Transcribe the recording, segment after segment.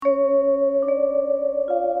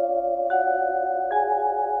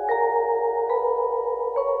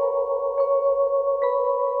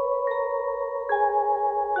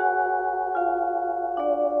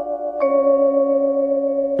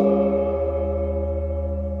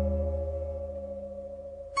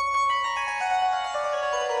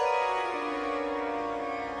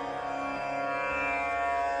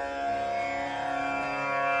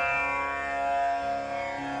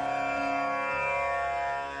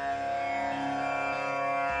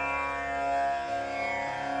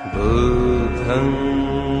बुद्धं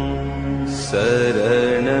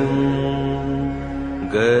शरणं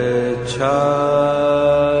गच्छामि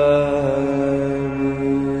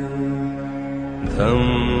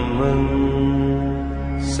धम्मं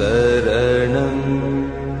शरणं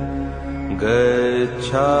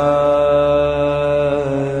गच्छामि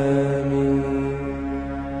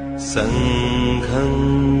संघं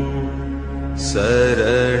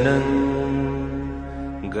शरणं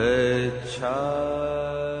गच्छामि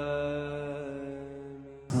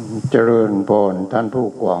เจริญพรท่านผู้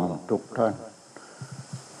กว้างทุกท่าน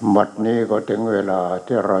บัดนี้ก็ถึงเวลา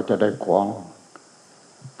ที่เราจะได้กว้าง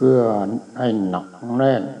เพื่อให้หนักแ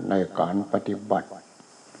น่นในการปฏิบัติ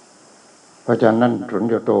เพราะฉะนั้นสุญ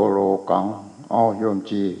ญโตโลกังเอาโยม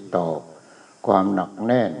จีตอบความหนักแ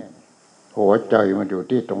น่นหัวใจมันอยู่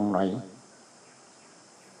ที่ตรงไหน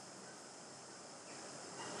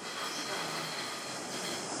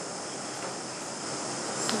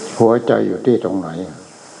หัวใจอยู่ที่ตรงไหน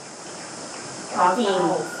จริง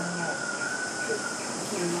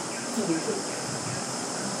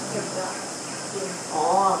อ๋อ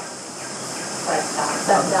แ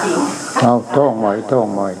ต่จริงเอาท่องใหม่ท่อง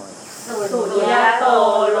ใหม่สุญญโต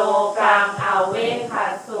โลกังอเวคั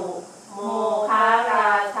สสุโมฆะร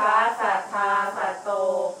าชาสัทธาสัตโต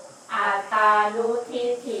อัตตานุทิฏ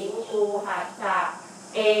ฐิอูหัสสะ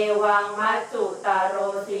เอวังมัจจุตโร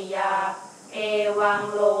สิยาเอวัง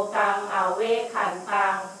โลกังอเวขันตั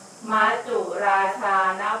งมัจจุราชา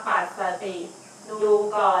นปัสสติดู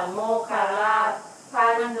ก่อนโมคคัลลาภท่า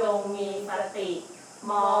นจงมีสติ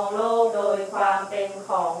มองโลกโดยความเป็นข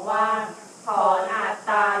องว่างถอนอัต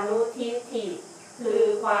ตานุทิฏฐิคือ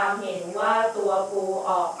ความเห็นว่าตัวกู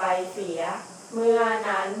ออกไปเสียเมื่อ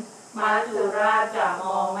นั้นมัจจุราชจะม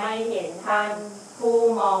องไม่เห็นท่านผู้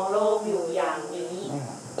มองโลกอยู่อย่างนี้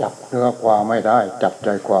จับเนื้อความไม่ได้จับใจ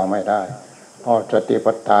ความไม่ได้สติ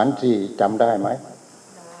ปัฏฐานสี่จำได้ไหม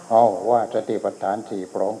ว่าสติปัฏฐานสี่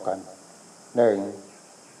พร้อมกันหนึ่ง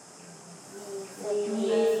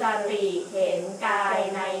มีสติเห็นกาย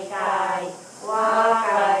ในกายว่า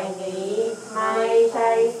กายนี้ไม่ใช่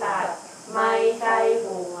สัตว์ไม่ใช่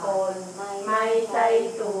บุคคลไม่ใช่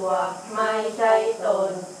ตัวไม่ใช่ต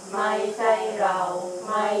นไม่ใช่เรา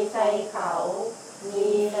ไม่ใช่เขามี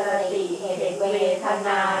สติเห็นเวทน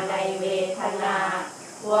าในเวทนา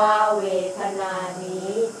ว่าเวทนา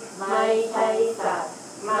นี้ไม่ใช่สัตว์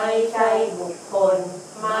ไม่ใช่บุคคล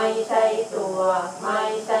ไม่ใช่ตัวไม่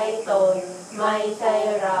ใช่ตนไม่ใช่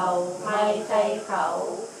เราไม่ใช่เขา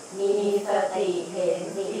มีสติเห็น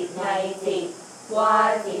จิตในจิตว่า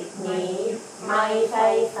จิตนี้ไม่ใช่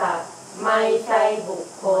สัตว์ไม่ใช่บุค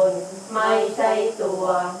คลไม่ใช่ตัว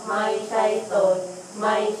ไม่ใช่ตนไ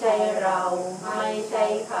ม่ใช่เราไม่ใช่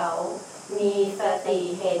เขามีสติ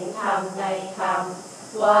เห็นธรรมในธรรม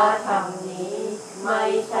ว่าธรรมนี้ไม่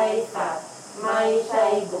ใช่สัตว์ไม่ใช่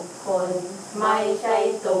บุคคลไม่ใช่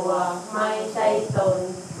ตัวไม่ใช่ตน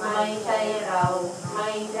ไม่ใช่เราไม่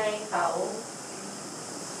ใช่เขา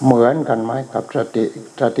เหมือนกันไหมกับส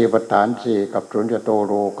ติปัฏฐานสี่กับสุญญโต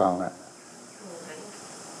โลกัง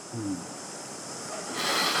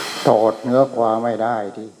ถอดเนื้อความไม่ได้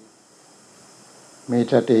ที่มี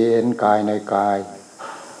สติเห็นกายในกาย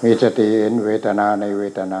มีสติเห็นเวทนาในเว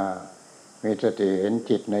ทนามีสติเห็น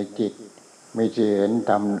จิตในจิตมีสติเห็น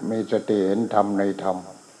ธรรมมีสติเห็นธรรมในธรรม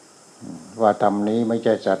ว่าธรรมนี้ไม่ใ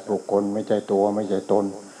ช่สัตว์บุคคลไม่ใช่ตัวไม่ใช่ตน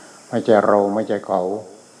ไม่ใช่เราไม่ใช่เขา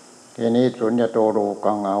ทีนี้สุญญโตโล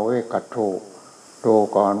กังอเวคัสสุดู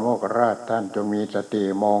ก่อนโมคคัลลาภท่านจงมีสติ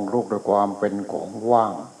มองโลกด้วยความเป็นของว่า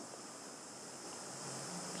ง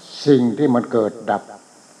สิ่งที่มันเกิดดับ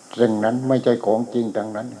สิ่งนั้นไม่ใช่ของจริงทั้ง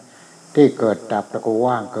นั้นที่เกิดดับแล้วก็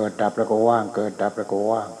ว่างเกิดดับแล้วก็ว่างเกิดดับแล้วก็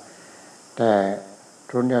ว่างแต่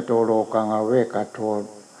สุญญโตโลกังอเวคัสสุ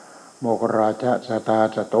โมคคัลลาชะสตา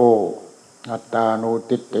สโตอัตตานุ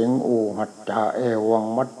ทิฏฐิอูหัจจาเอวัง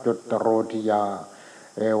มัจจุตโรธิยา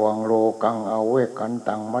เอวังโลกังอเวขัน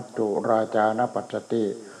ตังมัจจุราชานปัสสติ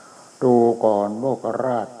ดูก่อนโมคคัลล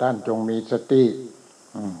าภท่านจงมีสติ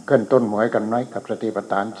ขึ้นต้นเหมือนกันไหมกับสติปัฏ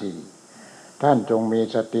ฐานสี่ท่านจงมี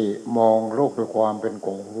สติมองโลกด้วยความเป็นข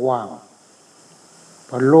องว่างเพ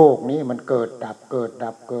ราะโลกนี้มันเกิดดับเกิด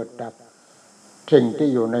ดับเกิดดับสิ่งที่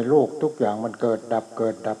อยู่ในโลกทุกอย่างมันเกิดดับเกิ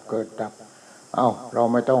ดดับเกิดดับเรา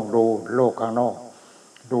ไม่ต้องดูโลกข้างนอก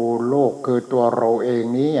ดูโลกคือตัวเราเอง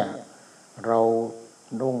นี้เรา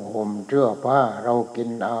นุ่งห่มเสื้อผ้าเรากิน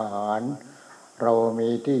อาหารเรามี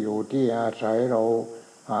ที่อยู่ที่อาศัยเรา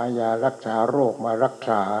หายารักษาโรคมารัก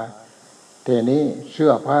ษาทีนี้เสื้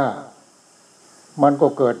อผ้ามันก็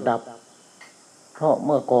เกิดดับเพราะเ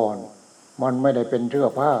มื่อก่อนมันไม่ได้เป็นเสื้อ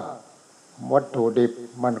ผ้าวัตถุดิบ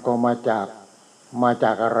มันก็มาจา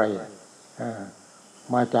กอะไร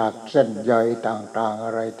มาจากเส้นใยต่างๆอ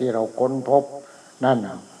ะไรที่เราค้นพบนั่น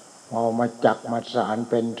เอามาจักมาสาน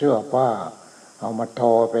เป็นเสื้อผ้าเอามาท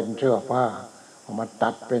อเป็นเสื้อผ้าเอามาตั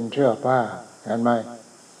ดเป็นเสื้อผ้าเห็นไหม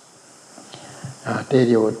ที่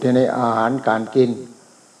อยู่ที่ในอาหารการกิน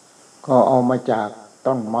ก็เอามาจาก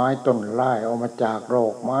ต้นไม้ต้นไม้เอามาจากโร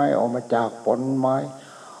คไม้เอามาจากผลไม้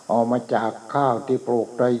เอามาจากข้าวที่ปลูก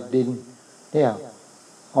ในดินเนี่ย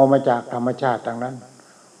เอามาจากธรรมชาติทั้งนั้น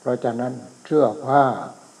เพราะฉะนั้นเสื้อผ้า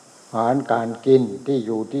อาหารการกินที่อ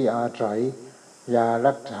ยู่ที่อาศัยยา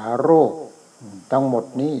รักษาโรคทั้งหมด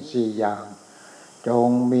นี้4อย่างจง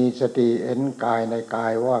มีสติเห็นกายในกา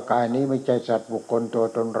ยว่ากายนี้ไม่ใช่สัตว์บุคคลตัว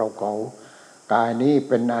ตนเราเขากายนี้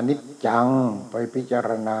เป็นอนิจจังไปพิจาร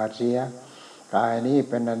ณาเสียกายนี้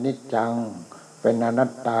เป็นอนิจจังเป็นอนั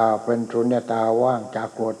ตตาเป็นสุญญตาว่างจาก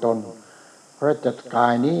ตัวตนเพราะจัดกา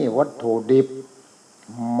ยนี้วัตถุดิบ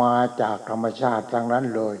มาจากธรรมชาติทั้งนั้น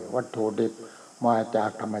เลยวัตถุดิบมาจา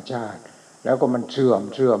กธรรมชาติแล้วก็มันเสื่อม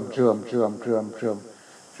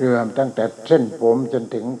ตั้งแต่เส้นผมจน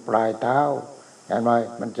ถึงปลายเท้าเห็นไหม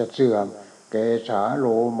มันจะเสื่อมเกสาโล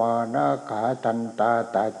มานาขาทันตา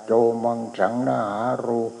ตาโจมังสังนาหา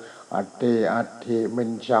รูอัตติอัตถิมิ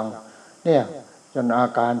นชังเนี่ยจนอา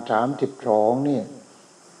การ32นี่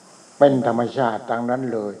เป็นธรรมชาติทั้งนั้น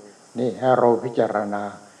เลยนี่ให้เราพิจารณา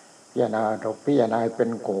เราพิจารณาเป็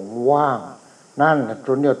นของว่างนั่นแหละ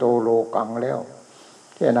สุญญโตโลกังแล้ว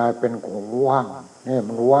พิจารณาเป็นของว่างนี่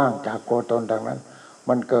มันว่างจากตัวตนทั้งนั้น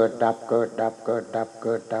มันเกิดดับ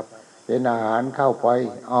เห็นอาหารเข้าไป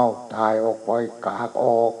เอาถ่ายออกไปกากอ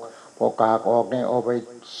อกพอกากออกเนี่ยเอาไป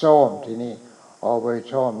ซ่อมที่นี่เอาไป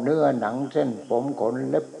ซ่อมเนื้อหนังเส้นผมขน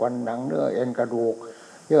เล็บขนหนังเนื้อเอ็นกระดูก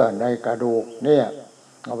เยื่อในกระดูกเนี่ย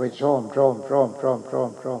เอาไปซ่อมเ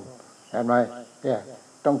ห็นไหมเนี่ย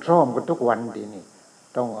ต้องซ่อมกันทุกวันทีนี่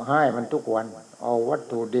ต้องให้มันทุกวันเอาวัต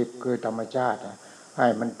ถุดิบคือธรรมชาติให้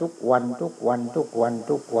มันทุกวัน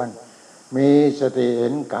มีสติเห็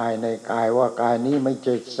นกายในกายว่ากายนี้ไม่ใ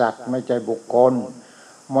ช่สัตว์ไม่ใช่บุคคล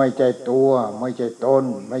ไม่ใช่ตัวไม่ใช่ตน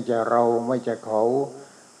ไม่ใช่เราไม่ใช่เขา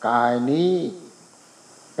กายนี้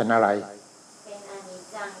เป็นอะไรเป็นอนิจ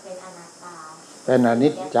จังเป็นอนัตตาเป็นอนิ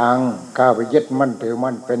จจังข้าไปยึดมั่นถือ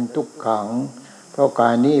มั่นเป็นทุกขังเพราะกา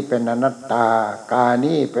ยนี้เป็นอนัตตากาย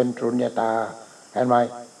นี้เป็นสุญญตาเห็นไหม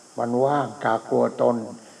มันว่างจากตัวตน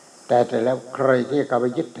แต่แล้วใครที่เข้าไป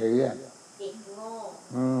ยึดถือ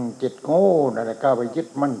จิตโง่นั่นแหละเข้าไปยึด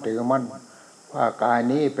มั่นถือมั่นว่ากาย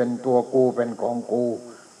นี้เป็นตัวกูเป็นของกู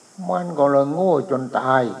มันก็เลยโง่จนต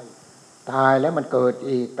ายแล้วมันเกิด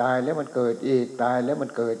อีกตายแล้วมันเกิดอี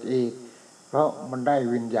กเพราะมันได้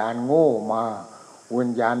วิญญาณโง่มาวิ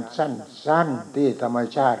ญญาณสั้นที่ธรรม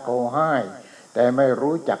ชาติเขาให้แต่ไม่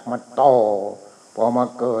รู้จักมาต่อพอมา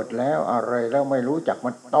เกิดแล้วอะไรแล้วไม่รู้จักม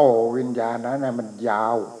าต่อวิญญาณนั้นมันยา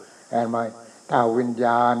วเห็นไหมถ้าวิญญ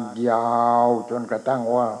าณยาวจนกระทั่ง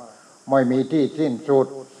ว่าไม่มีที่สิ้นสุด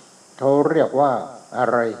เขาเรียกว่าอะ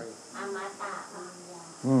ไรอมตะวิญญ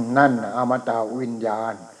าณนั่นอมตะวิญญา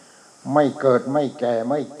ณไม่เกิดไม่แก่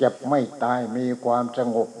ไม่เจ็บไม่ตายมีความส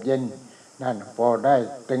งบเย็นนั่นพอได้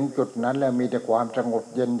ถึงจุดนั้นแล้วมีแต่ความสงบ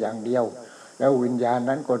เย็นอย่างเดียวแล้ววิญญาณ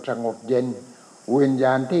นั้นก็สงบเย็นวิญญ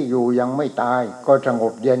าณที่อยู่ยังไม่ตายก็สง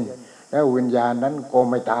บเย็นแล้ววิญญาณนั้นก็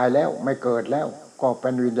ไม่ตายแล้วไม่เกิดแล้วก็เป็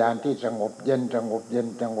นวิญญาณที่สงบเย็น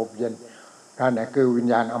นั่นแหละคือวิญ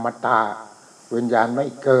ญาณอมตะวิญญาณไม่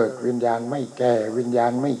เกิดวิญญาณไม่แก่วิญญา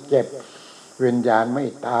ณไม่เจ็บวิญญาณไม่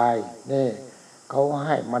ตายนี่เขาใ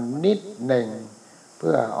ห้มันนิดหนึ่งเ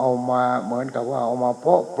พื่อเอามาเหมือนกับว่าเอามาเพ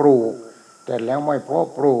าะปลูกแต่แล้วไม่เพาะ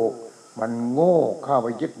ปลูกมันโง่เข้าไป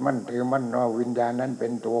ยึดมั่นถือมั่นว่าวิญญาณนั้นเป็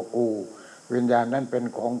นตัวกูวิญญาณนั้นเป็น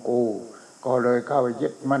ของกูก็เลยเข้าไปยึ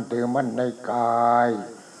ดมั่นถือมั่นในกาย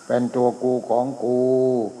เป็นตัวกูของกู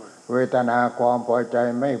เวทนาความพอใจ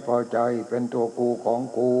ไม่พอใจเป็นตัวกูของ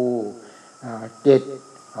กูจิต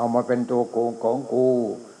เอามาเป็นตัวกูของกู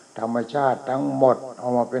ธรรมชาติทั้งหมดเอา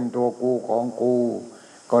มาเป็นตัวกูของกู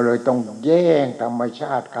ก็เลยต้องแย่งธรรมช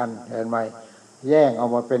าติกันเห็นไหมแย่งเอา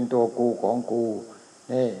มาเป็นตัวกูของกู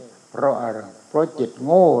นี่เพราะอะไรเพราะจิตโ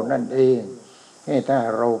ง่นั่นเองนี่ถ้า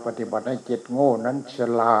เราปฏิบัติให้จิตโง่นั้นฉ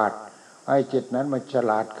ลาดให้จิตนั้นมันฉ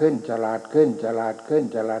ลาดขึ้น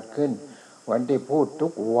วันที่พูดทุ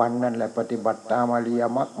กวันนั่นแหละปฏิบัติตามอริย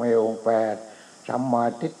มรรคมีองค์8สัมมา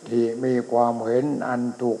ทิฏฐิมีความเห็นอัน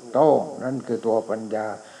ถูกต้องนั่นคือตัวปัญญา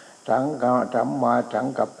สัมมาสัง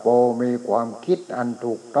กัปโปมีความคิดอัน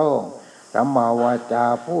ถูกต้องสัมมาวาจา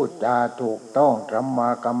พูดจาถูกต้องสัมมา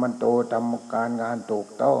กัมมันโตทำการงานถูก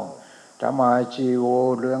ต้องสัมมาชีโว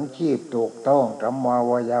เลี้ยงชีพถูกต้องสัมมา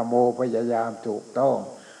วายาโมพยายามถูกต้อง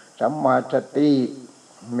สัมมาสติ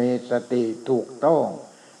มีสติถูกต้อง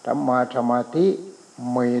สัมมาสมาธิ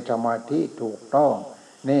มีสมาธิถูกต้อง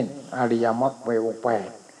นี่อริยมรรคไปองค์แปด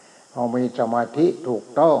พอมีสมาธิถูก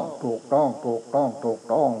ต้อง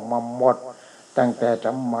มาหมดตั้งแต่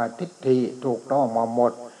สัมมาทิฏฐิถูกต้องมาหม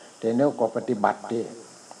ดทีนี้ก็ปฏิบัติดิ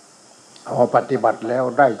พอปฏิบัติแล้ว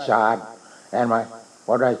ได้ฌานเห็นไหมพ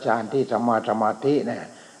อได้ฌานที่สมาธิเนี่ย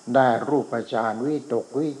ได้รูปฌานวิตก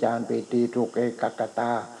วิจารปิติสุขเอกคต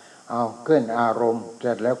าเอาขึ้นอารมณ์เส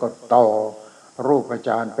ร็จแล้วก็ต่อรูปฌ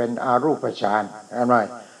านเป็นอารูปฌานเห็นไหม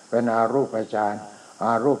เป็นอารูปฌานเ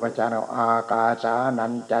อาอากาสานั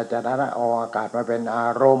ญจายตนะเอาอากาศมาเป็นอา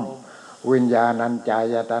รมณ์วิญญาณัญจา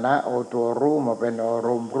ยตนะเอาตัวรู้มาเป็นอาร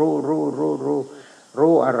มณ์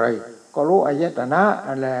รู้อะไรก็รู้อายตนะ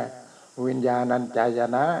นั่นแหละวิญญาณัญจายต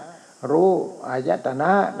นะรู้อายตน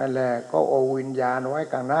ะนั่นแหละก็เอาวิญญาณไว้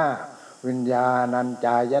ข้างหน้าวิญญาณัญจ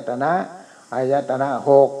ายตนะอายตนะ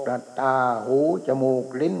หกตาหูจมูก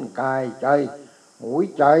ลิ้นกายใจหู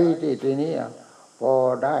ใจที่ทีนี้พอ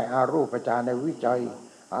ได้อารูปฌานในวิจัย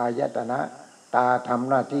อายตนะตาทำ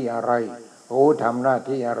หน้าที่อะไรหูทำหน้า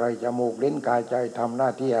ที่อะไรจมูกลิ้นกายใจทำหน้า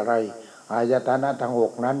ที่อะไรอายตนะทั้งห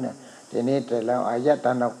กนั้นทีนี้เสร็จแล้วอายต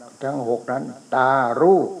นะทั้งหกนั้นตา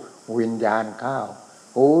รู้วิญญาณเข้า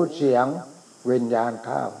หูเสียงวิญญาณเ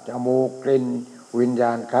ข้าจมูกกลิ่นวิญญ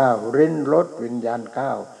าณเข้าลิ้นรสวิญญาณเข้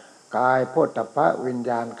ากายโผฏฐัพพะวิญ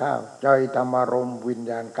ญาณเข้าใจธรรมารมณ์วิญ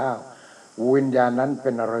ญาณเข้าวิญญาณนั้นเป็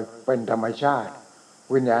นอะไรเป็นธรรมชาติ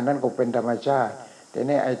วิญญาณนั้นก็เป็นธรรมชาติที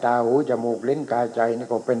นี้ไอ้ตาหูจมูกลิ้นกายใจนี่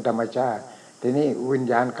ก็เป็นธรรมชาติทีนี้วิญ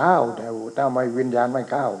ญาณเข้าแต่ถ้าไม่วิญญาณไม่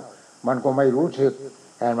เข้ามันก็ไม่รู้สึก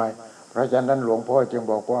เห็นไหมเพราะฉะนั้นหลวงพ่อจึง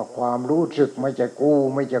บอกว่าความรู้สึกไม่ใช่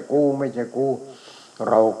กู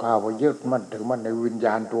เราเข้าไปยึดมั่นถือมั่นในวิญญ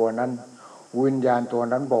าณตัวนั้นวิญญาณตัว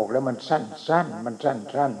นั้นบอกแล้วมัน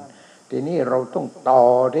สั้นทีนี้เราต้องต่อ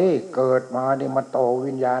ที่เกิดมานี่มาต่อ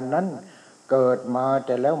วิญญาณนั้นเกิดมาแ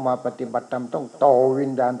ต่แล้วมาปฏิบัติธรรมต้องต่อวิ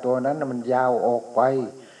ญญาณตัวนั้นมันยาวออกไป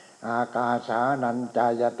อากาสานัญจา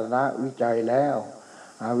ยตนะวิจัยแล้ว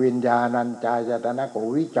วิญญาณัญจายตนะก็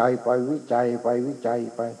วิจัยไปวิจัยไป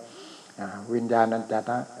วิญญาณัญจ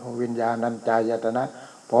ายตนะ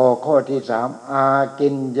พอข้อที่สามอากิ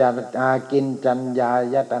นจัญญา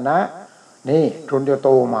ยตนะนี่ทุนจะโต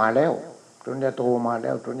มาแล้วทุนจะโ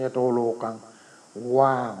ตโลกัง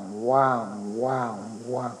ว่าง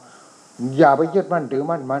อย่าไปยึดมั่นถือ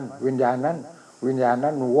มั่นมันวิญญาณนั้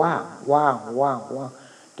นว่าง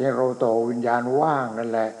ที่เราต่อวิญญาณว่างนั่น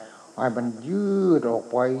แหละให้มันยืดออก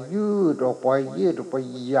ไป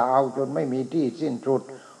ยาวจนไม่มีที่สิ้นสุด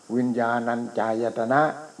วิญญาณัญจายตนะ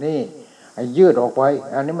นี่ให้ยืดออกไป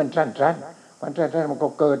อันนี้มันสั้นมันก็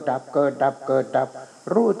เกิดดับ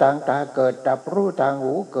รู้ทางตาเกิดดับรู้ทาง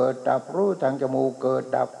หูเกิดดับรู้ทางจมูกเกิด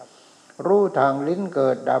ดับรู้ทางลิ้นเกิ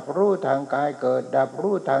ดดับรู้ทางกายเกิดดับ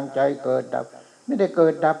รู้ทางใจเกิดดับไม่ได้เกิ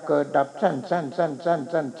ดดับสั้น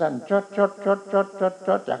ช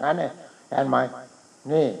ดอย่างนั้นเนี่ยเห็นไหม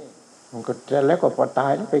นี่มันก็จะแล้วก็พอตา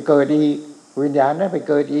ยแล้วไปเกิดอีกวิญญาณนั้นไป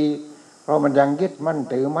เกิดอีกเพราะมันยังยึดมั่น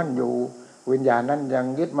ถือมั่นอยู่วิญญาณนั้นยัง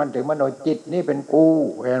ยึดมั่นถือมั่นว่าจิตนี่เป็นกู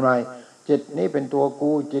เห็นไหมจิตนี่เป็นตัว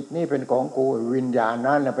กูจิตนี่เป็นของกูวิญญาณ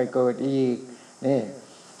นั้นไปเกิดอีกนี่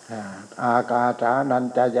อากาสานัญ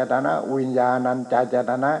จายตนะวิญญาณัญจาย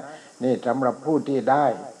ตนะนี่สำหรับผู้ที่ได้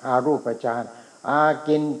อารูปฌานอา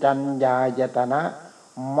กินจัญญายตนะ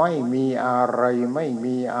ไม่มีอะไร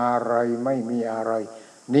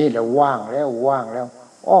นี่แหละว่างแล้ว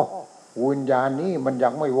อ้อวิญญาณนี้มันยั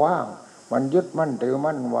งไม่ว่างมันยึดมั่นถือ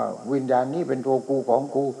มั่นว่าวิญญาณนี้เป็นตัวกูของ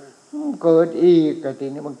กูเกิดอีกแต่ที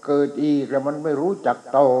นี้มันเกิดอีกแล้วมันไม่รู้จัก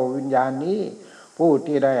ต่อวิญญาณนี้ผู้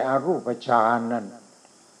ที่ได้อารูปฌานนั้น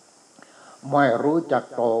ไม่รู้จัก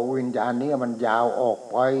ต่อวิญญาณนี้มันยาวออก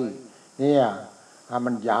ไปเนี่ย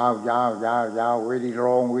มันยาววิริโร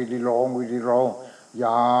งย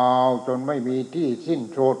าวจนไม่มีที่สิ้น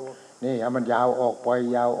สุดนี่มันยาวออกไป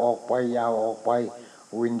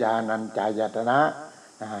วิญญาณัญจายตนะ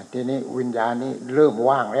ทีนี้วิญญาณนี้เริ่ม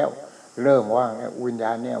ว่างแล้ววิญญ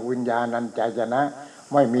าณเนี่ยวิญญาณัญจายตนะ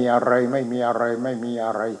ไม่มีอะไร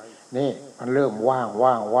นี่มันเริ่มว่าง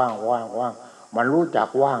มันรู้จัก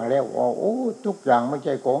ว่างแล้วโอ้ทุกอย่างไม่ใ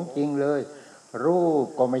ช่ของจริงเลยรูป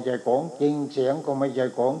ก็ไม่ใช่ของจริงเสียงก็ไม่ใช่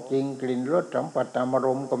ของจริงกลิ่นรสสัมผัสธรรมาร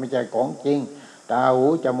มณ์ก็ไม่ใช่ของจริงตาหู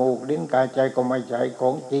จมูกลิ้นกายใจก็ไม่ใช่ข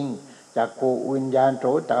องจริงจักขุวิญญาณโส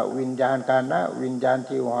ตวิญญาณกานะวิญญาณ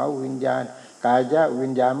ชิวหาวิญญาณกายะวิ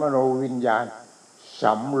ญญาณมโนวิญญาณส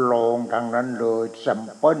ำรองทั้งนั้นเลยแซม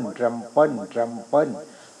เปิล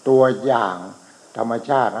ตัวอย่างธรรม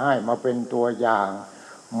ชาติให้มาเป็นตัวอย่าง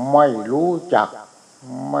ไม่รู้จัก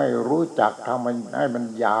ทำมันให้มัน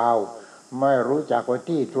ยาวไม่รู้จักว่า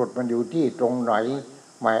ที่สุดมันอยู่ที่ตรงไหน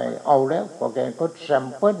ไม่เอาแล้วก็แกก็แซม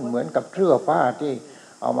เปิลเหมือนกับเสื้อผ้าที่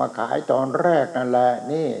เอามาขายตอนแรกนั่นแหละ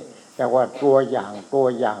นี่แต่ว่าตัวอย่าง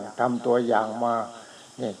ทำตัวอย่างมา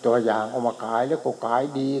เนี่ยตัวอย่างเอามาขายแล้วก็ขาย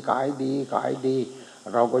ดี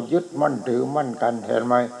เราก็ยึดมั่นถือมั่นกันเห็น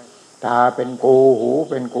ไหมตาเป็นกูหู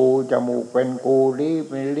เป็นกูจมูกเป็นกู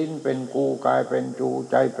ลิ้นเป็นกูกายเป็นจู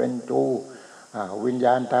ใจเป็นจูวิญญ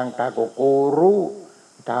าณทางตาก็กูรู้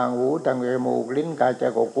ทางหูทางจมูกลิ้นกายใจ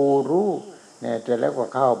ก็กูรู้เนี่ยเสร็จแล้วก็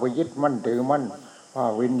เข้าไปยึดมั่นถือมั่นว่า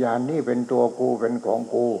วิญญาณนี่เป็นตัวกูเป็นของ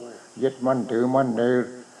กูยึดมั่นถือมั่นใน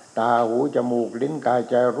ตาหูจมูกลิ้นกาย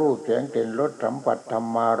ใจรูปเสียงกลิ่นรสสัมผัสธร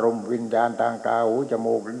รมารมณ์วิญญาณทางตาหูจ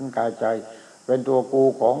มูกลิ้นกายใจเป็นตัวกู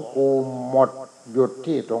ของกูหมดหยุด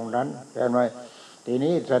ที่ตรงนั้นเห็นไหมที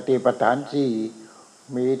นี้สติปัฏฐานสี่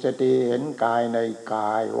มีสติเห็นกายในก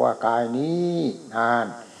ายว่ากายนี้นาน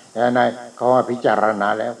แต่ในเขาพิจารณา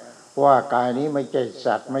แล้วว่ากายนี้ไม่ใช่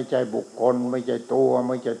สัตว์ไม่ใช่บุคคลไม่ใช่ตัวไ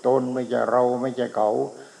ม่ใช่ตนไม่ใช่เราไม่ใช่เขา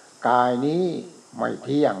กายนี้ไม่เ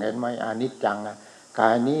ที่ยงเห็นไหมอนิจจังกา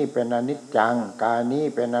ยนี้เป็นอนิจจังกายนี้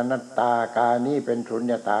เป็นอนัตตากายนี้เป็นสุญ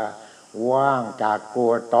ญตาว่างจากตั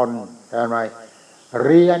วตนเห็นไหมเ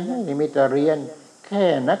รียนนี่มีแต่เรียนแค่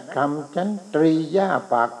นักธรรมชั้นตรีย่า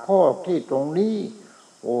ปากข้อที่ตรงนี้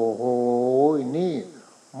โอ้โหนี่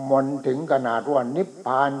มันถึงขนาดว่านิพพ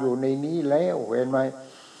านอยู่ในนี้แล้วเห็นไหม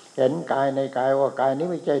เห็นกายในกายว่ากายนี้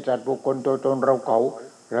ไม่ใช่สัตว์บุคคลตัวตนเราเขา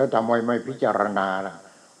แล้วทำไมไม่พิจารณาล่ะ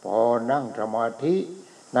พอนั่งสมาธิ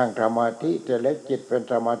แต่แล้วจิตเป็น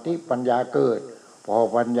สมาธิปัญญาเกิดพอ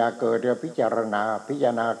ปัญญาเกิดเดี๋ยวพิจารณา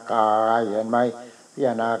กายเห็นไหมพิจ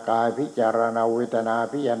ารณากายพิจารณาเวทนา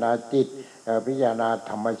พิจารณาจิตพิจารณา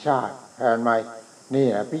ธรรมชาติเห็นไหมนี่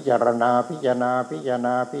พิจารณา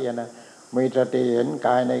มีสติเห็นก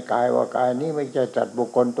ายในกายว่ากายนี้ไม่ใช่จัดบุค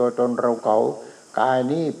คลตัวตนเราเขากาย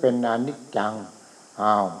นี้เป็นอนิจจัง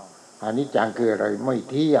อนิจจังคืออะไรไม่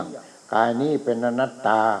เที่ยงกายนี้เป็นอนัตต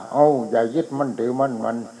าอย่ายึดมั่นถือมั่น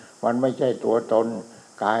มันไม่ใช่ตัวตน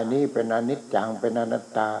กายนี้เป็นอนิจจังเป็นอนัต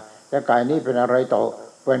ตาแล้วกายนี้เป็นอะไรต่อ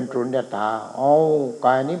เป็นสุญญตาก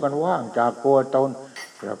ายนี้มันว่างจากตัวตน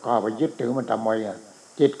แล้วเข้าไปยึดถือมันทำไม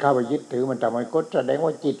จิตเข้าไปยึดถือมันทำไมก็แสดง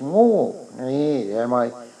ว่าจิตโง่นี่เห็นไหม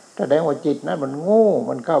แสดงว่าจิตนั้นมันโง่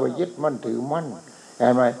มันเข้าไปยึดมั่นถือมั่นเห็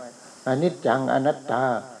นไหมอนิจจังอนัตตา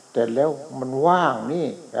แต่แล้วมันว่างนี่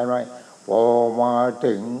เห็นไหมพอมา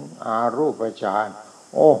ถึงอารูปฌาน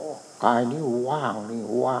กายนี้ว่างนี่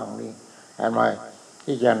เห็นไหม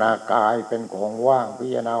พิจารณากายเป็นของว่างพิ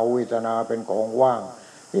จารณาเวทนาเป็นของว่าง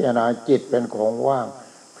พิจารณาจิตเป็นของว่าง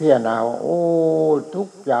พิจารณาทุก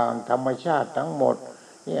อย่างธรรมชาติทั้งหมด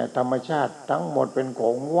เนี่ยธรรมชาติทั้งหมดเป็นข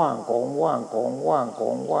องว่าง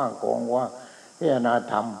พิจารณา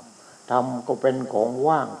ธรรมก็เป็นของ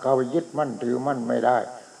ว่างเข้าไปยึดมั่นถือมั่นไม่ได้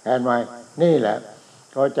เห็นไหมนี่แหละ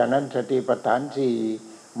เพราะฉะนั้นสติปัฏฐานสี่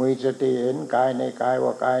มีสติเห็นกายในกาย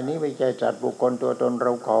ว่ากายนี้ไม่ใช่สัตว์บุคคลตัวตนเร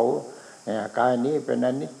าเขาเนี่ยกายนี้เป็นอ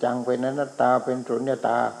นิจจังเป็นอนัตตาเป็นสุญญต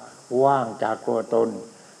าว่างจากตัวตน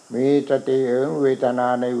มีสติเห็นเวทนา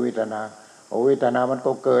ในเวทนามัน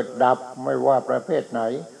ก็เกิดดับไม่ว่าประเภทไหน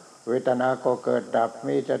เวทนาก็เกิดดับ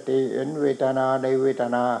มีสติเห็นเวทนาในเวท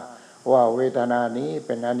นาว่าเวทนานี้เ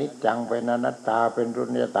ป็นอนิจจังเป็นอนัตตาเป็นสุ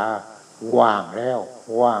ญญตาว่างแล้ว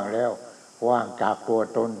ว่างจากตัว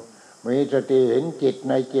ตนมีสติเห็นจิต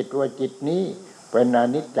ในจิตว่าจิตนี้เป็นอ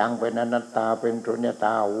นิจจังเป็นอนัตตาเป็นสุญญต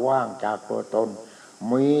าว่างจากตัวตน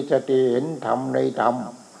มีสติเห็นธรรมในธรรม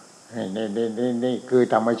นี่คือ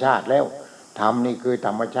ธรรมชาติแล้วธรรมนี่คือธ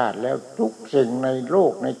รรมชาติแล้วทุกสิ่งในโล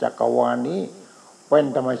กในจักรวาลนี้เป็น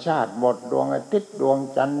ธรรมชาติหมดดวงอาทิตย์ดวง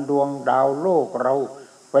จันทร์ดวงดาวโลกเรา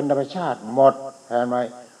เป็นธรรมชาติหมดเห็นไหม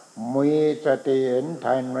มีสติเห็นภ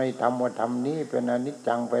ายในธรรมว่าธรรมนี้เป็นอนิจ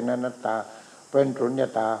จังเป็นอนัตตาเป็นสุญญ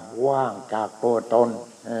ตาว่างจากตัวตน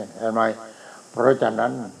เห็นไหมเพราะฉะนั้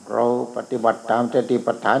นเราปฏิบัติตามสติ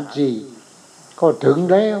ปัฏฐานสี่ก็ถึง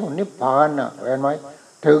แล้วนิพพานเห็นไหม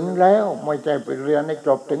ถึงแล้วไม่ใช่ไปเรียนให้จ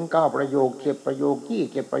บถึง9 ประโยค10 ประโยค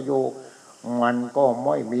20 ประโยคมันก็ไ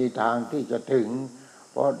ม่มีทางที่จะถึง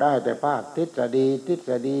เพราะได้แต่ภาคทฤษฎี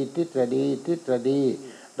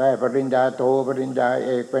ได้ปริญญาโทปริญญาเอ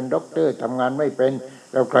กเป็นด็อกเตอร์ทำงานไม่เป็น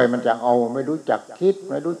แล้วใครมันจะเอาไม่รู้จักคิด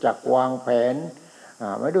ไม่รู้จักวางแผน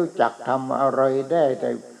ไม่รู้จักทำอะไรได้แต่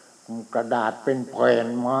กระดาษเป็นแผ่น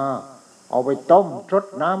มาเอาไปต้มรด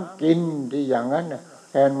น้ำกินที่อย่างนั้น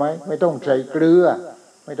เห็นไหมไม่ต้องใส่เกลือ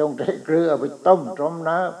ไปต้ม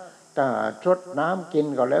น้ำถ้ารดน้ำกิน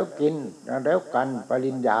ก็แล้วกินแล้วกันป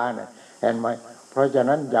ริญญาเห็นไหมเพราะฉะ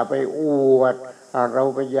นั้นอย่าไปอวดเรา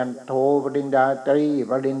ไปเรียนโทปริญญาตรี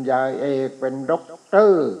ปริญญาเอกเป็นด็อกเตอ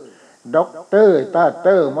ร์ถ้าเต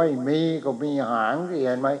อร์ไม่มีก็มีหางเ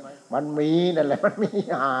ห็นไหมมันมีนั่นแหละมันมี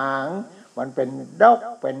หางมันเป็นด็อก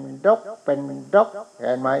เ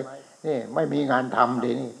ห็นไหม นี่ไม่มีงานทำ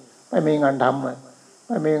ทีนี้ไม่มีงานทำไ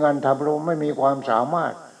ม่มีงานทำเราไม่มีความสามา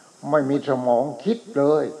รถไม่มีสมองคิดเล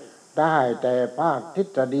ยได้แต่ภาคทฤ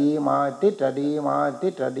ษฎีมาทฤษฎีมาทฤ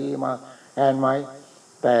ษฎีมาเห็นไหม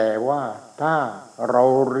แต่ว่าถ้าเรา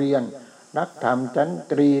เรียนนักธรรมชั้น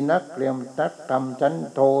ตรีนักเรียนนักธรรมชั้น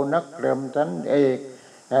โทนักเรียนชั้นเอก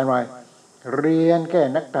เห็นไหมเรียนแค่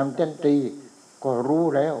นักธรรมชั้นตรีก็รู้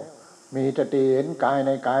แล้วมีสติเห็นกายใ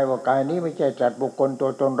นกายว่ากายนี้ไม่ใช่สัตว์บุคคลตั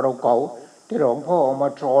วตนเราเขาที่หลวงพ่อเอามา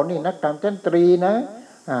สอนนี่นักธรรมชั้นตรีนะ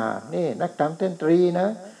นี่นักธรรมชั้นตรีนะ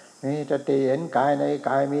มีสติเห็นกายในก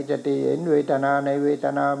ายมีสติเห็นเวทนาในเวท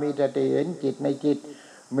นามีสติเห็นจิตในจิต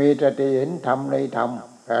มีสติเห็นธรรมในธรรม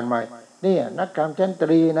เห็นไหมนี่นักธรรมชั้นต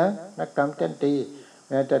รีนะนักธรรมชั้นตรี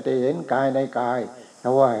มีสติเห็นกายในกายแต่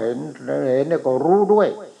ว่าเห็นแล้วก็รู้ด้วย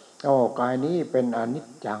กายนี้เป็นอนิจ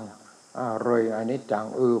จังเลยอนิจจัง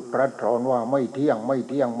พระสอนว่าไม่เที่ยงไม่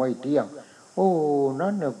เที่ยงไม่เที่ยง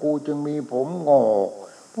นั่นเนี่ยกูจึงมีผมงอก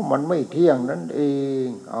เพราะมันไม่เที่ยงนั่นเอง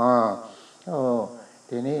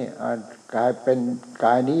ทีนี้ก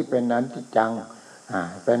ายนี้เป็นอนิจจัง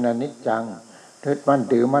เป็นอนิจจังยึดมั่น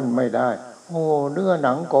ถือมั่นไม่ได้เนื้อห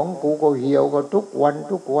นังของกูก็เหี่ยวก็ทุกวัน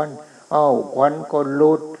ทุกวันควันก็ห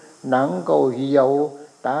ลุดหนังก็เหี่ยว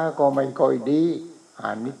ตาก็ไม่ค่อยดีอ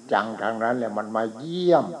นิจจังทางนั้นแหละมันมาเ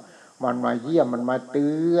ยี่ยมมันมาเตื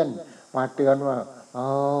อนว่า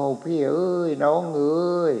พี่เอ้ยน้องเ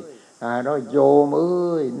อ้ยน้อยโยมเ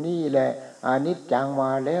อ้ยนี่แหละอนิจจังมา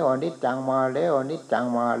แล้วอนิจจังมาแล้วอนิจจัง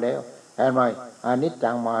มาแล้วเห็นไหมอนิจ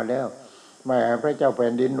จังมาแล้วแม่พระเจ้าแผ่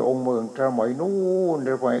นดินองค์เมืองสมัยนู้น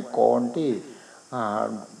สมัยก่อนที่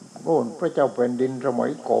นู้นพระเจ้าแผ่นดินสมั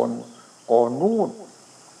ยก่อนนู้น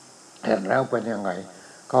เห็นแล้วเป็นยังไง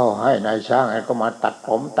ก็ให้นายช่างก็มาตัดผ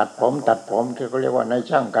มที่เขาเรียกว่านาย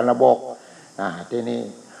ช่างกันระบอกที่นี่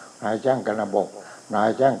นายช่างกันระบ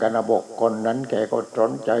อกคนนั้นแกก็ส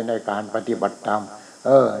นใจในการปฏิบัติธรรม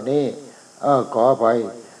นี่ขอไป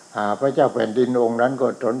พระเจ้าแผ่นดินองค์นั้นก็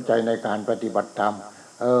สนใจในการปฏิบัติธรรม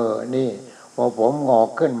นี่พอผมงอก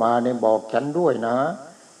ขึ้นมาเนี่ยบอกฉันด้วยนะ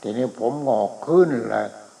ทีนี้ผมงอกขึ้นแหละ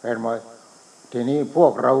เห็นไหมทีนี้พว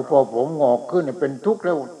กเราพอผมงอกขึ้นเป็นทุกข์แ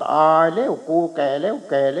ล้วตายแล้วกูแก่แล้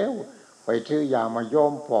วไปซื้อยามาย้อ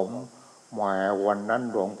มผมมาวันนั้น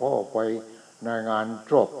หลวงพ่อไปในงาน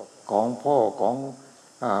ศพของพ่อของ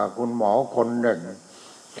คุณหมอคนหนึ่ง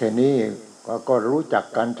ทีนี้ก็รู้จัก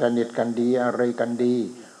กันสนิทกันดีอะไรกันดี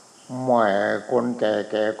แม่คนแ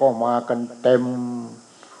ก่ก็มากันเต็ม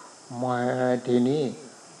มาทีนี้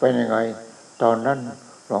เป็นยังไงตอนนั้น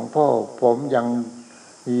หลวงพ่อผมยัง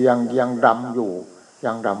ดำอยู่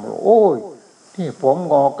โอ้ยที่ผม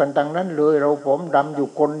งอกกันทั้งนั้นเลยผมดำอยู่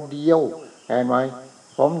คนเดียวเห็นไหม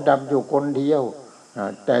ผมดำอยู่คนเดียว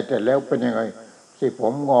แต่แล้วเป็นยังไงที่ผ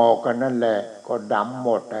มงอกกันนั่นแหละก็ดำหม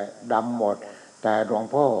ดแต่หลวง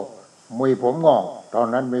พ่อมีผมงอกตอน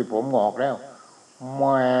นั้นมีผมงอกแล้วแ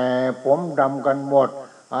ม่ผมดำกันหมด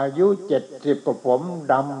อายุ70ก็ผม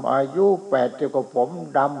ดำอายุ80ก็ผม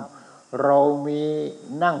ดำเรามี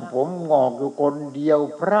นั่งผมงอกอยู่คนเดียว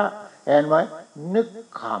พระเห็นไหมนึก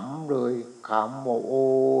ขำเลยขำว่าโอ้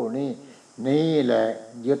นี่แหละ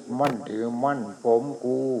ยึดมั่นถือมั่นผม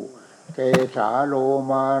กูเกสาโล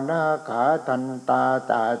มานาขาทันตา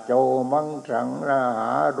ตาโจมังสังราห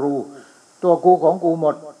ารูตัวกูของกูหม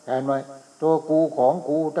ดเห็นไหมตัวกูของ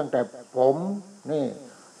กูตั้งแต่ผมนี่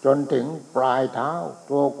จนถึงปลายเท้า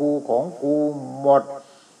ตัวกูของกูหมด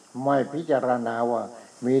ไม่พิจารณาว่า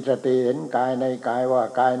มีสติเห็นกายในกายว่า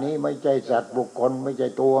กายนี้ไม่ใช่สัตว์บุคคลไม่ใช่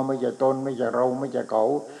ตัวไม่ใช่ตนไม่ใช่เราไม่ใช่เขา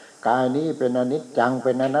กายนี้เป็นอนิจจังเ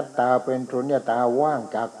ป็นอนัตตาเป็นสุญญตาว่าง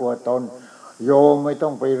จากตัวตนโยมไม่ต้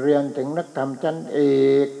องไปเรียนถึงนักธรรมชั้นเอ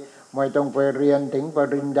กไม่ต้องไปเรียนถึงป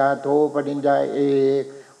ริญญาโทปริญญาเอก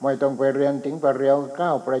ไม่ต้องไปเรียนถึงปริญญา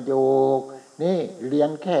9ประโยคนี่เรียน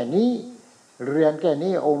แค่นี้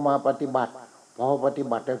เอามาปฏิบัติพอปฏิ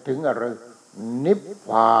บัติถึงอะไรนิพพ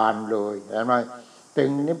านเลยเห็นไหมถึ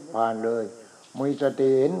งนิพพานเลยมีสติ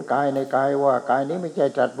เห็นกายในกายว่ากายนี้ไม่ใช่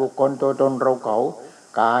จัดบุคคลตัวตนเราเขา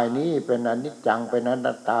กายนี้เป็นอนิจจังเป็นอ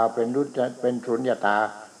นัตตาเป็นรูปเป็นสุญญตา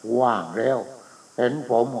ว่างแล้วเห็น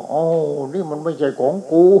ผมนี่มันไม่ใช่ของ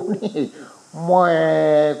กูนี่แม่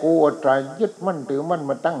กูอดใจยึดมั่นถือมั่น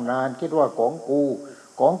มาตั้งนานคิดว่าของกู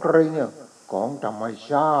ของใครเนี่ยของธรรม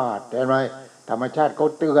ชาติเห็นไหมธรรมชาติเขา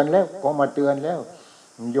เตือนแล้วเขามาเตือนแล้ว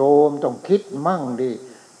โยมต้องคิดมั่งดิ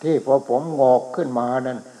ที่พอผมงอกขึ้นมา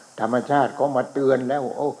นั้นธรรมชาติเขามาเตือนแล้ว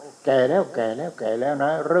แก่แล้วน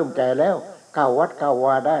ะเริ่มแก่แล้วเข้าวัดเข้าว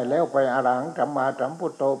าได้แล้วไปอรหังสัมมาสัมพุ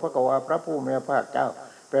ทโธพระกวาพระผู้มีพระภาคเจ้า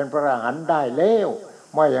เป็นพระอรหันต์ได้แล้ว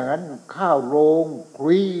ไม่อย่างนั้นข้าวโรงก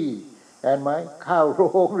รีเห็นไหมข้าวโร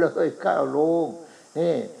งเลยข้าวโรง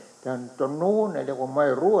นี่ จนนู้นเรียกว่าไม่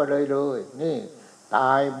รู้อะไรเลยนี่ต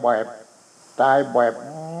ายแบบ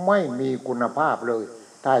ไม่มีคุณภาพเลย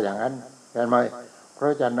ถ้าอย่างนั้นเห็นไหมเพรา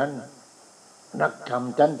ะฉะนั้นนักธรรม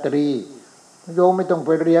ชั้นตรีโยมไม่ต้องไป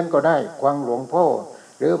เรียนก็ได้ฟังหลวงพ่อ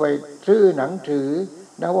หรือไปซื้อหนังสือ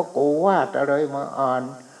นวโกวาทอะไรมาอ่าน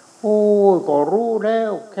โอ้ก็รู้แล้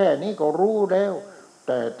วแค่นี้ก็รู้แล้วแ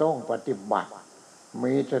ต่ต้องปฏิบัติ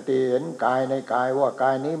มีสติเห็นกายในกายว่าก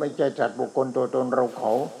ายนี้ไม่ใช่สัตว์บุคคลตัวตนเราเข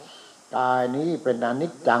ากายนี้เป็นอนิ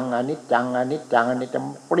จจังอันนี้จะ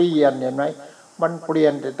เปลี่ยนเห็นไหมมันเปลี่ย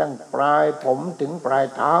นแต่ตั้งปลายผมถึงปลาย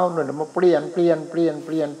เท้านั่นมันเปลี่ยน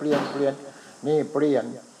นี่เปลี่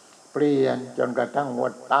ยนจนกระทั่งว่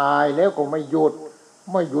าตายแล้วก็ไม่หยุด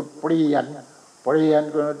เปลี่ยน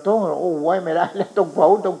จนต้องโอ้ไว้ไม่ได้แล้วต้องเผ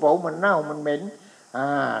ามันเน่ามันเหม็น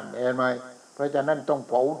เห็นไหมเพราะฉะนั้นต้อง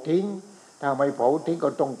เผาทิ้งถ้าไม่เผาทิ้งก็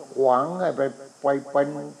ต้องขวางให้ไปเป็น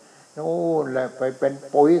นู่นแหละไปเป็น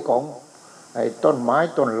ปุ๋ยของไอ้ต้นไม้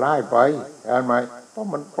ต้นไม้ไปเห็นไหมเพราะ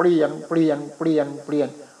มันเปลี่ยน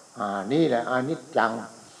นี่แหละอนิจจัง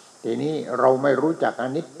ทีนี้เราไม่รู้จักอ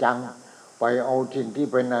นิจจังไปเอาสิ่งที่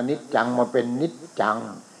เป็นอนิจจังมาเป็นนิจจัง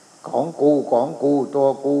ของกูตัว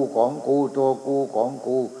กูของ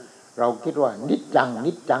กูเราคิดว่านิจจังเ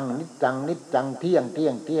ที่ยง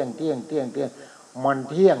มัน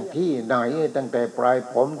เที่ยงที่ไหนตั้งแต่ปลาย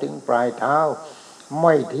ผมถึงปลายเท้าไ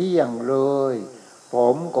ม่เที่ยงเลยผ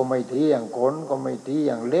มก็ไม่เที่ยงขนก็ไม่เที่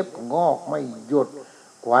ยงเล็บก็งอกไม่หยุด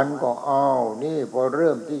ควันก็นี่พอเ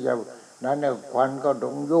ริ่มที่จะนั้นเนี่ยควันก็ด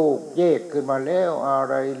งโยกเยกขึ้นมาแล้วอะ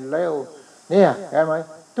ไรแล้วเนี่ยเห็นไหม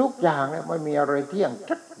ทุกอย่างเนี่ยไม่มีอะไรเที่ยง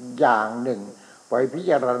สักอย่างหนึ่งไปพิ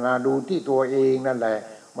จารณาดูที่ตัวเองนั่นแหละ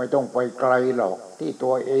ไม่ต้องไปไกลหรอกที่ตั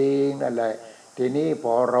วเองนั่นแหละทีนี้พ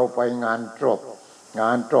อเราไปงานจบ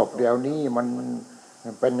เดี๋ยวนี้มัน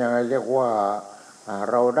เป็นยังไงเรียกว่า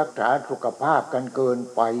เรารักษาสุขภาพกันเกิน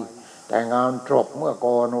ไปแต่งานจบเมื่อ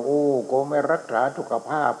ก่อนก็ไม่รักษาสุข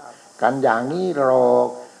ภาพกันอย่างนี้หรอก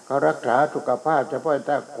เขารักษาสุขภาพเฉพาะ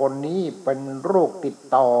ถ้าคนนี้เป็นโรคติด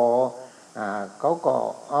ต่อเขา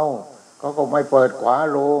ก็ไม่เปิดขวา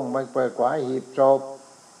ลงไม่เปิดขวาหีบศพ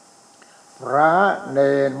พระเน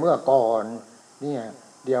รเมื่อก่อนเนี่ย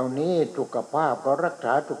เดี๋ยวนี้สุขภาพก็รักษ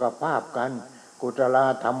าสุขภาพกันกุศล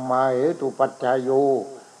ธรรมาเหตุปัจจโย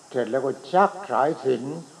เสร็จแล้วก็ชักสายสิญจ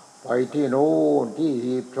น์ไปที่นู้นที่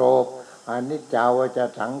หีบศพอนิจจาวจ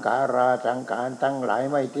สังขาราสังขารทั้งหลาย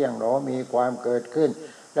ไม่เที่ยงหนอมีความเกิดขึ้น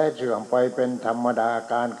ได้เสื่อมไปเป็นธรรมดา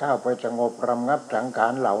การเข้าไปสงบระงับสังขา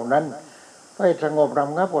รเหล่านั้นไปสงบระ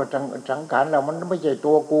งับว่าสังขารเหล่ามันไม่ใช่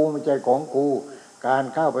ตัวกูไม่ใช่ของกูการ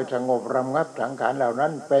เข้าไปสงบระงับสังขารเหล่านั้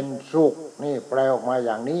นเป็นสุขนี่แปลออกมาอ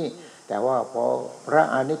ย่างนี้แต่ว่าพอพระ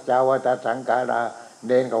อนิจจาวตสังขาราเ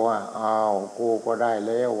ด่นก็ว่ากูก็ได้แ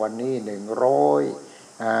ล้ววันนี้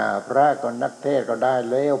100พระก็นักเทศก็ได้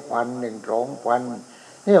แล้ว1,000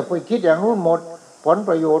 2,000เนี่ยไปคิดอย่างนู้นหมดผลป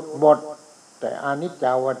ระโยชน์หมดแต่อนิจจ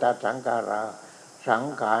าวตสังขาราสัง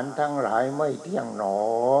ขารทั้งหลายไม่เที่ยงหนอ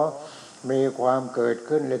มีความเกิด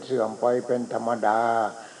ขึ้นและเสื่อมไปเป็นธรรมดา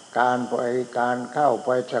การเข้าไป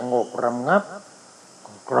สงบระงับ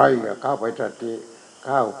ใครเข้าไปสติเ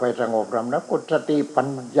ข้าไปสงบระงับก็สติปัญ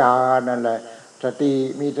ญานั่นแหละ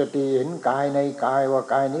มีสติเห็นกายในกายว่า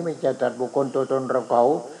กายนี้ไม่ใช่สัตว์บุคคลตัวตนเราเขา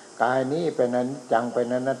กายนี้เป็นอนิจจังเป็น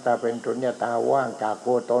อนัตตาเป็นสุญญตาว่างจาก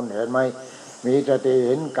ตัวตนเห็นไหมมีสติเ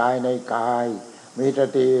ห็นกายในกายมีส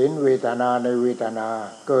ติเห็นเวทนาในเวทนา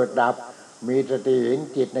เกิดดับมีสติเห็น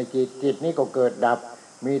จิตในจิตนี้ก็เกิดดับ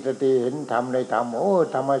มีสติเห็นธรรมในธรรม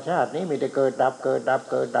ธรรมชาตินี้มีแต่เกิดดับ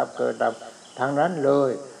ทั้งนั้นเล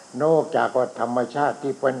ยนอกจากว่าธรรมชาติ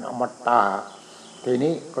ที่เป็นอมตะที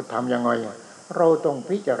นี้ก็ทำยังไงเราต้อง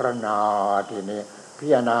พิจารณาทีนี้พิ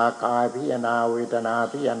จารณากายพิจารณาเวทนา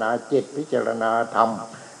พิจารณาจิตพิจารณาธรรม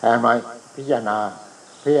เห็นไหมพิจารณ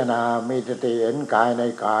ามีสติเห็นกายใน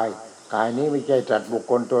กายนี้ไม่ใช่สัตว์บุค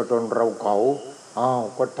คลตัวตนเราเขา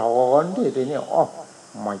ก็ถอนทีนี้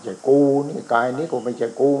ไม่ใช่กูนี่กายนี้ก็ไม่ใช่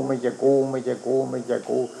กูเ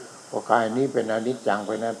พราะกายนี้เป็นอนิจจังเ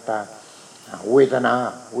ป็นอนัตตาเวท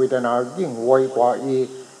นายิ่งไวกว่าอีก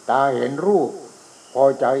ตาเห็นรูปพอ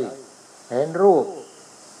ใจเห็นรูป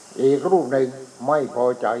อีกรูปหนึ่งไม่พอ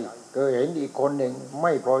ใจก็เห็นอีกคนหนึ่งไ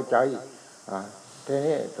ม่พอใจที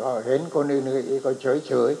นี้ก็เห็นคนอื่นอีกก็เ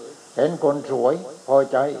ฉยเห็นคนสวยพอ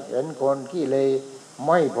ใจเห็นคนขี้เลไ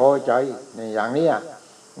ม่พอใจนี่อย่างนี้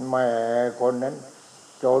แม่คนนั้น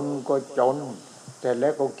จนก็จนแต่แล้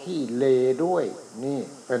วก็ขี้เลด้วยนี่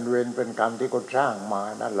เป็นเวรเป็นกรรมที่เขาสร้างมา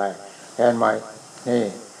นั่นแหละเห็นไหมนี่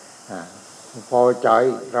พอใจ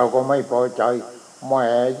เราก็ไม่พอใจแหม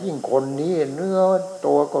ยิ่งคนนี้เนื้อ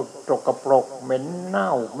ตัวก็ตกกระปรกเหม็นเน่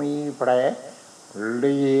ามีแผล ห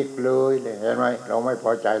ลีกเลยเห็นไหมเราไม่พ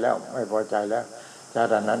อใจแล้วไม่พอใจแล้วจาก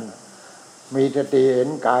นั้นมีสติเห็น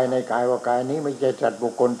กายในกายว่ากายนี้ไม่ใช่สัตว์บุ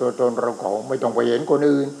คคลตัวตนเราเขาไม่ต้องไปเห็นคน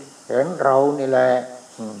อื่นเห็นเรานี่แหละ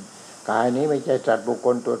กายนี้ไม่ใช่สัตว์บุคค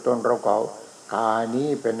ลตัวตนเราเขากายนี้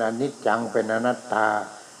เป็นอนิจจังเป็นอนัตตา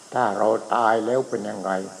ถ้าเราตายแล้วเป็นยังไ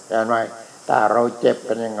งเห็นไหมถ้าเราเจ็บเ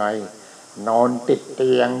ป็นยังไงนอนติดเ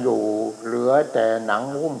ตียงอยู่เหลือแต่หนัง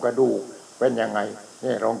หุ้มกระดูกเป็นยังไง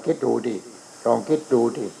นี่ลองคิดดูดิลองคิดดู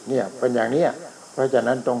ดิเนี่ยเป็นอย่างเนี้ยเพราะฉะ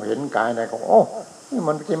นั้นต้องเห็นกายในของโอ้นี่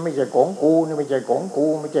มันไม่ใช่ของกูนี่ไม่ใช่ของกู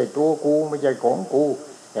ไม่ใช่ตัวกูไม่ใช่ของกู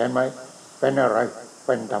เห็นไหมเป็นอะไรเ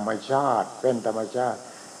ป็นธรรมชาติเป็นธรรมชาติ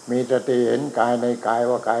มีสติเห็นกายในกาย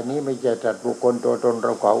ว่ากายนี้ไม่ใช่สัตว์บุคคลตัวตนเร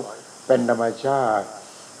าเขาเป็นธรรมชาติ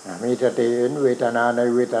มีสติเห็นเวทนาใน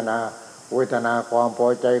เวทนาเวทนาความพอ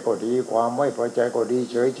ใจก็ดีความไม่พอใจก็ดี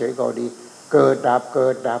เฉยเฉยก็ดีเกิดดับเกิ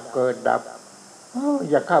ดดับเกิดดับ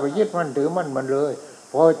อย่าเข้าไปยึดมั่นถือมั่นมันเลย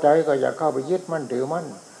พอใจก็อย่าเข้าไปยึดมั่นถือมั่น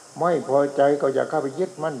ไม่พอใจก็อย่าเข้าไปยึ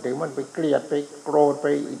ดมั่นถือมั่นไปเกลียดไปโกรธไป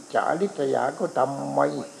อิจฉาริษยาก็ทำไม่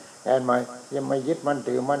เห็นไหมยังไม่ยึดมั่น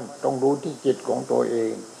ถือมั่นต้องดูที่จิตของตัวเอ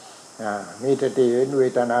งมีสติเห็นเว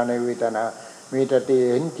ทนาในเวทนามีสติ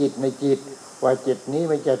เห็นจิตในจิตว่าจิตนี้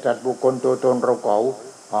ไม่ใช่สัตว์บุคคลตัวตนเราเขา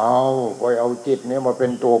ไปเอาจิตนี้มาเป็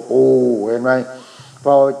นตัวกูเห็นไหมพ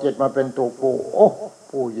อจิตมาเป็นตัวกูโอ้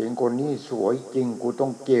ผู้หญิงคนนี้สวยจริงกูต้อ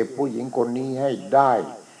งเก็บผู้หญิงคนนี้ให้ได้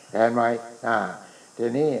เห็นไหมที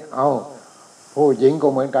นี้ผู้หญิงก็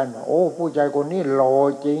เหมือนกันโอ้ผู้ชายคนนี้หล่อ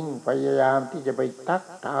จริงพยายามที่จะไปทัก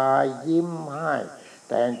ทายยิ้มให้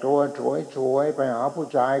แต่งตัวสวยๆไปหาผู้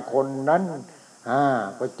ชายคนนั้น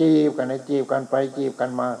ก็จีบกันจีบกันไปจีบกั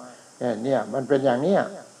นมาเนี่ยมันเป็นอย่างเนี้ย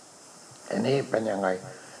อันนี้เป็นยังไง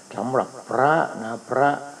สำหรับพระนะพระ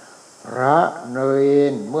เน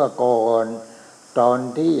รเมื่อก่อนตอน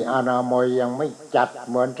ที่อนามัยยังไม่จัด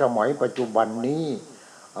เหมือนสมัยปัจจุบันนี้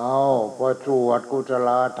พอสวดกุศล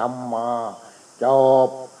ธรรมมาจบ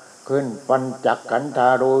ขึ้นปัญจขันธา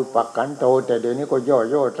โดยปักขันโตแต่เดี๋ยวนี้ก็ย่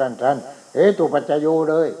อสั้นเหตุปัจจโย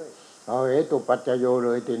เลยเหตุปัจจโยเล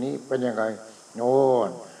ยทีนี้เป็นยังไงโน่น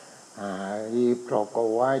อีปลอกก็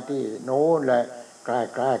ไว้ที่โน่นแหละใก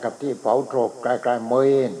ล้ๆกับที่เผาศพใกล้ๆเม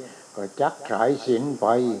นก็จักฉายศีลไป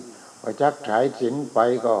พอจักฉายศีลไป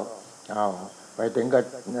ก็ไปถึงก็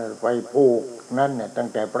ไปผูกนั่นเนี่ยตั้ง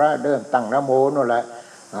แต่พระเริ่มตั้งนะโมนั่นแหละ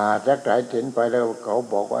จักฉายศีลไปแล้วเขา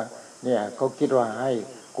บอกว่าเนี่ยเขาคิดว่าให้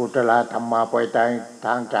กุศลธรรมมาไปท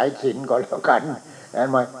างฉายศีลก็แล้วกันเห็น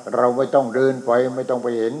ไหมเราไม่ต้องเดินไปไม่ต้องไป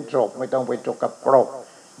เห็นศพไม่ต้องไปจกกับกรก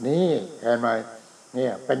นี่เห็นไหมเนี่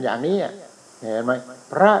ยเป็นอย่างนี้เห็นไหม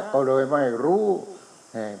พระก็เลยไม่รู้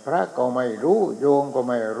พระก็ไม่รู้โยมก็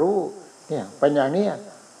ไม่รู้เนี่ยเป็นอย่างนี้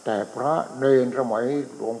แต่พระเนรสมัย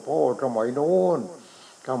หลวงพ่อสมัยนู้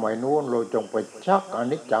นเราจงไปชักอ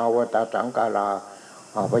นิจจาวตาสังขารา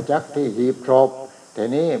ไปชักที่หีบศพแต่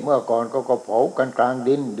นี้เมื่อก่อนก็เผากันกลาง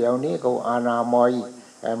ดินเดี๋ยวนี้ก็อนามัย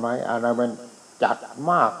เห็นไหมอนามัยจัด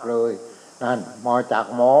มากเลยนั่นมาจาก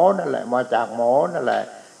หมอนั่นแหละมาจากหมอนั่นแหละ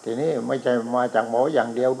ทีนี้ไม่ใช่มาจากหมออย่าง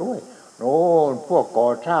เดียวด้วยโน่นพวกก่อ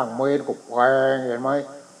สร้างเมนก็แพงเห็นไหม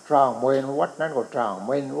สร้างเมนวัดนั้นก็สร้างเ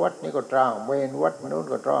มนวัดนี้ก็สร้างเมนวัดนู้น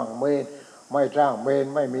ก็สร้างเมนไม่สร้างเมน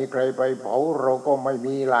ไม่มีใครไปเผาเราก็ไม่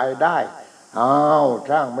มีรายได้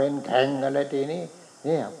สร้างเมนแข่งอะไรทีนี้เ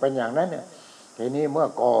นี่ยเป็นอย่างนั้นเนี่ยทีนี้เมื่อ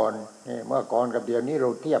ก่อนกับเดี๋ยวนี้เรา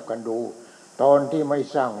เทียบกันดูตอนที่ไม่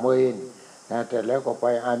สร้างเมนแต่แล้วก็ไป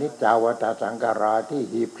อนิจจาวตาสังขาราที่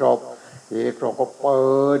หีบศพก็เปิ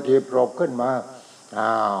ดหีบศพขึ้นมา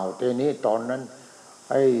ทีนี้ตอนนั้น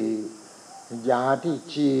ไอ้ยาที่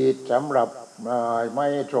ฉีดสำหรับไม่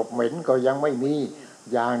ศพเหม็นก็ยังไม่มี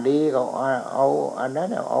อย่างดีก็เอาอันนั้น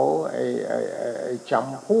เอาไอ้แชม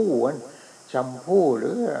พูห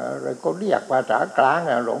รืออะไรก็เรียกภาษากลาง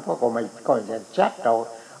หลวงพ่อก็ไม่ก็จะชัด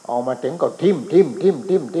เอามาถึงก็ทิ่ม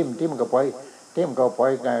เข้าไป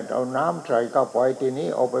เอาน้ำใส่เข้าไปทีนี้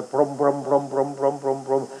เอาไปพรม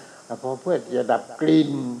พอเพื่อจะดับกลิ่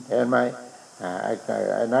นเห็นไหม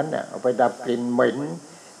ไอ้นั้นเนี่ยเอาไปดับกลิ่นเหม็น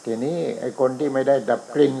ทีนี้ไอ้คนที่ไม่ได้ดับ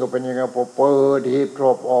กลิ่นก็เป็นยังไงพอเปิดหีบศ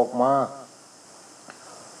พออกมา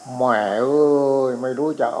แหมไม่รู้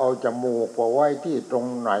จะเอาจมูกไว้ที่ตรง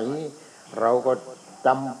ไหนเราก็จ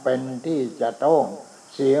ำเป็นที่จะต้อง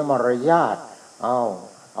เสียมารยาทเ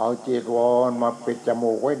อาจีวรมาปิดจ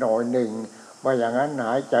มูกไว้หน่อยหนึ่งไม่อย่างนั้นห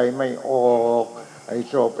ายใจไม่ออกไอ้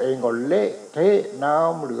ศพเองก็เละเทะน้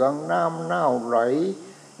ำเหลืองน้ำเน่าไหล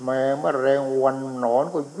แม่แมลงวันหนอน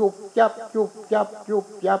ก็ยุบยับ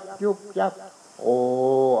โอ้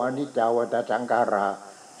อนิจจาวตาสังขารา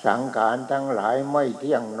สังขารทั้งหลายไม่เ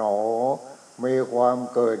ที่ยงหนอมีความ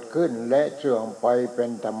เกิดขึ้นและเสื่อมไปเป็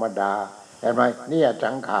นธรรมดาเห็นไหมเนี่ย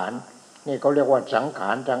สังขาร นี่เขาเรียกว่าสังข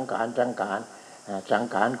ารสังขารสังขารสัง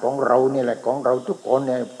ขารของเรานี่แหละของเราทุกคนเ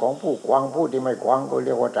นี่ยของผู้ควังผู้ที่ไม่ควังก็เ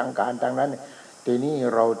รียกว่าสังขารทั้งนั้นทีนี้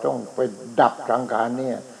เราต้องไปดับสังขารเ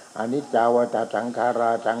นี่ยอนิจจาวตาสังขาร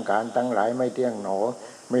าสังขารทั้งหลายไม่เที่ยงหนอ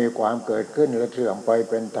มีความเกิดขึ้นและเสื่อมไป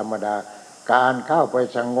เป็นธรรมดาการเข้าไป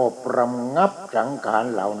สงบระงับสังขาร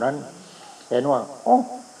เหล่านั้นเห็นว่าอ๋อ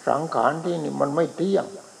สังขารที่นี่มันไม่เที่ยง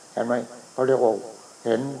เห็นไหมเขาเรียกว่าเ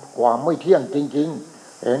ห็นความไม่เที่ยงจริง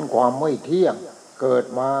ๆเห็นความไม่เที่ยงเกิด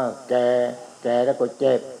มาแก่แล้วก็เ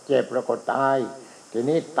จ็บแล้วก็ตายที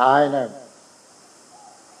นี้ตายนะ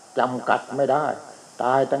จำกัดไม่ได้ต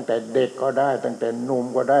ายตั้งแต่เด็กก็ได้ตั้งแต่หนุ่ม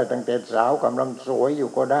ก็ได้ตั้งแต่สาวกำลังสวยอยู่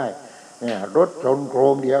ก็ได้เนี่ยรถชนโคร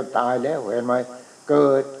มเดียวตายแล้วเห็นไหมเกิ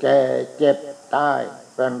ดแก่เจ็บตาย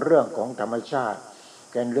เป็นเรื่องของธรรมชาติ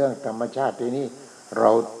เป็นเรื่องธรรมชาติทีนี้เร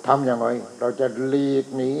าทำยังไงเราจะหลีก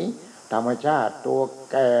หนีธรรมชาติตัว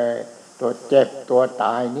แก่ตัวเจ็บตัวต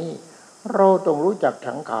ายนี่เราต้องรู้จัก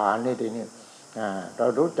สังขารนี่ทีนี้เรา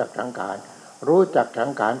รู้จักสังขารรู้จักสั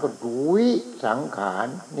งขารก็วิสังขาร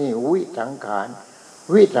นี่วิสังขาร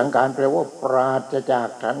วิสังขารแปลว่าปราศจาก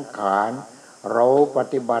สังขารเราป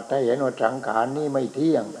ฏิบัติให้เห็นว่าสังขารนี่ไม่เ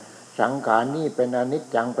ที่ยงสังขารนี่เป็นอนิจ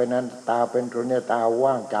จังเป็นอนัตตาเป็นสุญญตา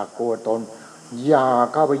ว่างจากตัวตนอย่า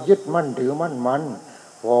เข้าไปยึดมั่นถือมั่นมัน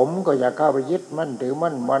ผมก็อย่าเข้าไปยึดมั่นถือ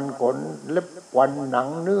มั่นมันขนเล็บฟันหนัง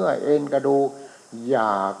เนื้อเอ็นกระดูกอย่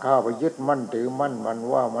าเข้าไปยึดมั่นถือมั่นมัน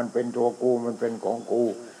ว่ามันเป็นตัวกูมันเป็นของกู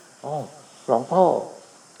อ๋อหลวงพ่อ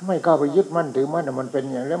ไม่เข้าไปยึดมั่นถือมั่นมันเป็น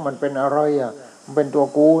อย่างแล้วมันเป็นอะไรอ่ะมันเป็นตัว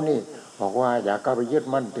กูนี่บอกว่าอย่าเข้าไปยึด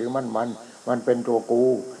มั่นถือมั่นมันเป็นตัวกู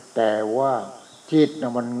แต่ว่าจิตน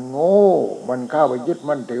ะมันโง่มันเข้าไปยึด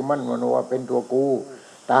มั่นถือมั่นมันว่าเป็นตัวกู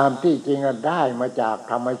ตามที่จริงได้มาจาก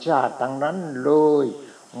ธรรมชาติทั้งนั้นเลย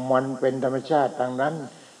มันเป็นธรรมชาติทั้งนั้น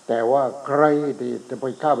แต่ว่าใครที่จะไป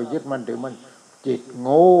เข้าไปยึดมั่นถือมั่นจิตโ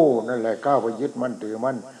ง่นั่นแหละเข้าไปยึดมั่นถือ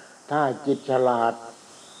มั่นถ้าจิตฉลาด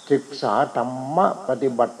ศึกษาธรรมะปฏิ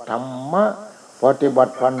บัติธรรมะปฏิบั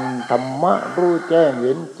ติพันธรรมะรู้แจ้งเ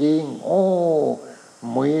ห็นจริงโอ้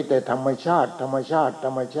มีแต่ธรรมชาติธรรมชาติธ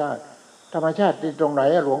รรมชาติธรรมชาติที่ตรงไหน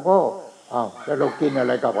หลวงพ่ออ้าวแล้วเรากินอะไ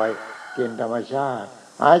รเข้าไปกินธรรมชาติ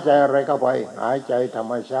หายใจอะไรเข้าไปหายใจธร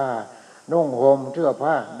รมชาตินุ่งห่มเสื้อ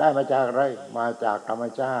ผ้าได้มาจากอะไรมาจากธรรม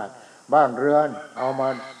ชาติบ้านเรือนเอาม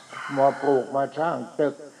าปลูกมาสร้างตึ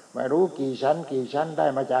กไม่รู้กี่ชั้นได้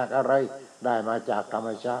มาจากอะไรได้มาจากธรรม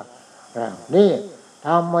ชาตินี่ธ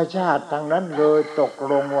รรมชาติทั้งนั้นเลยตก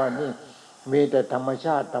ลงว่านี่มีแต่ธรรมช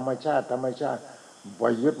าติธรรมชาติธรรมชาติไป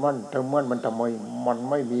ยึดมั่นถือมั่นมันทำไมมัน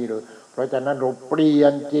ไม่มีเลยเพราะฉะนั้นเราเปลี่ย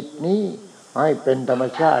นจิตนี้ให้เป็นธรรม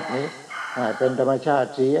ชาตินี้ให้เป็นธรรมชาติ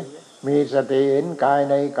เสียมีสติเห็นกาย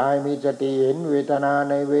ในกายมีสติเห็นเวทนา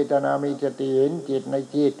ในเวทนามีสติเห็นจิตใน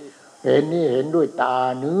จิตเห็นนี่เห็นด้วยตา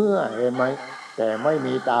เนื้อเห็นไหมแต่ไม่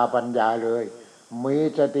มีตาปัญญาเลยมี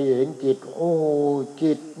สติเห็นจิตโอ้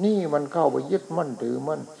จิตนี่มันเข้าไปยึดมั่นถือ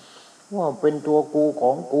มั่นว่าเป็นตัวกูข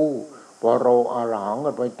องกูพอเราอาหลง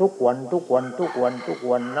กันไปทุกวัน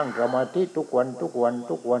นั่งสมาธิทุกวัน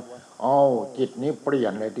เอาจิตนี้เปลี่ย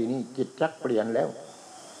นเลยทีนี้จิตจักเปลี่ยนแล้ว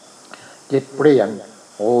จิตเปลี่ยน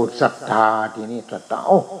โอ้ศรัทธาทีนี้ศรัทธาโ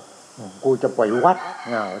อ้กูจะไปวัด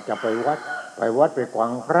จะไปวัดไปกวา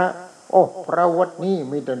งพระโอ้พระวัดนี้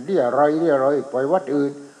มีแต่เรี่ยไรไปวัดอื่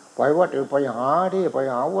นไปหา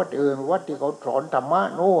วัดอื่นวัดที่เขาสอนธรรมะ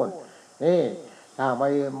โน่นนี่ถ้า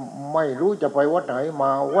ไม่รู้จะไปวัดไหนม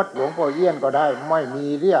าวัดหลวงพ่อเยี่ยนก็ได้ไม่มี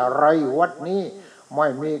เรี่ยไรวัดนี้ไม่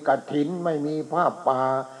มีกฐินไม่มีผ้าป่า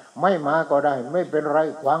ไม่มาก็ได้ไม่เป็นไร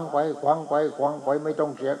ควังไปไม่ต้อ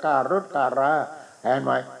งเสียค่ารถค่าราเห็นไห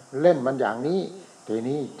มเล่นมันอย่างนี้ที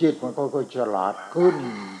นี้จิตมันก็ฉลาดขึ้น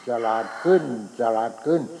เ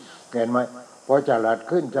ห็นไหมพอฉลาด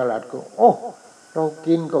ขึ้นโอ้เรา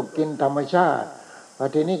กินก็กินธรรมชาติพอ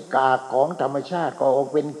ทีนี้กากของธรรมชาติก็ออก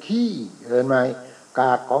เป็นขี้เห็นไหมก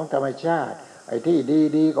ากของธรรมชาติไอ้ที่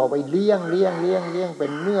ดีๆก็ไปเลี้ยงเป็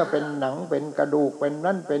นเนื้อเป็นหนังเป็นกระดูกเป็น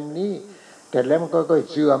นั่นเป็นนี้แต่แล้วมันก็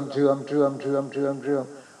เสื่อม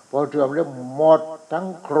พอเสื่อมแล้วหมดทั้ง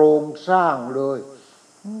โครงสร้างเลย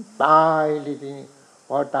ตายเลยทีนี้พ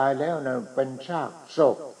อตายแล้วนะเป็นซากศ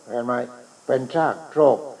พเห็นไหมเป็นซากศ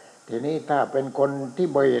พทีนี้ถ้าเป็นคนที่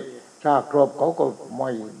เบียดซากศพเขาก็ไ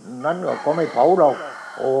ม่นั้นก็ไม่เผาหรอก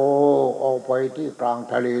โอ้เอาไปที่กลาง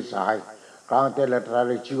ทะเลทรายกลางทะเล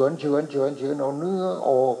เฉือนเอาเนื้ออ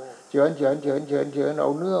อกเฉือนเอา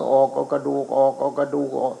เนื้อออกเอากระดูกออก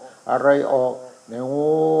อะไรออกเนี่ยโอ้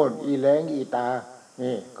อีแรงอีตา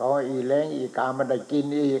นี่เขาอีแรงอีกามันได้กิน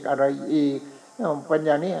อีกอะไรอีกเป็นอ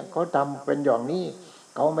ย่างนี้เขาทำเป็นอย่างนี้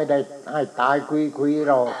เขาไม่ได้ให้ตายคุย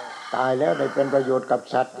เราตายแล้วได้เป็นประโยชน์กับ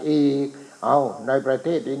สัตว์อีกเอาในประเท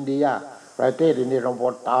ศอินเดีย ประเทศอินเดียเราพ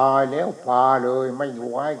อตายแล้วพาเลยไม่อ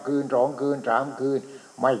ยู่ให้คืน2 คืน 3 คืน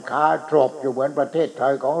ไม่ค้าศพอยู่เหมือนประเทศไท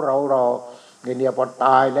ยของเราหรอกอินเดียพอต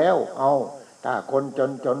ายแล้วเอาถ้าคน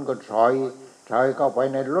จนก็ถอยเข้าไป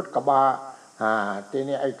ในรถกระบะที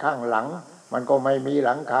นี้ไอ้ข้างหลังมันก็ไม่มีห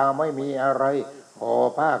ลังคาไม่มีอะไรห่อ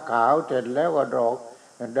ผ้าขาวเสร็จแล้วก็ดอก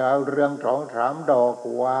ดาวเรือง2 3 ดอก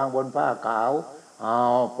วางบนผ้าขาวเอา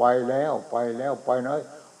ไปแล้วไปไหน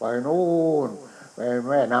ไปนู่นไป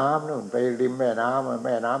แม่น้ำนู่นไปริมแม่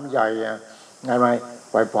น้ำใหญ่ไงไหม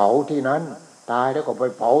ไปเผาที่นั้นตายแล้วก็ไป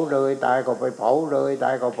เผาเลยตายก็ไปเผาเลยต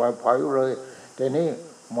ายก็ไปเผาเลยทีนี้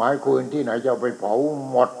ไม้คืนที่ไหนจะไปเผา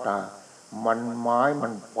หมดมันไม้มั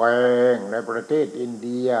นแพงในประเทศอินเ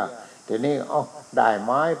ดียทีนี้ได้ไ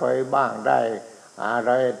ม้ไปบ้างได้อะไ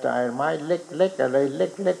รได้ไม้เล็กๆอะไรเ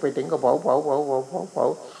ล็กๆไปถึงก็เผา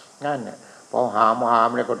งั้นน่ะพอหาม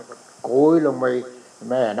แล้วก็กุยลงไป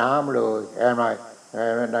แม่น้ำเลยเห็นไหม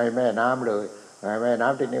ในแม่น้ำเลยแม่น้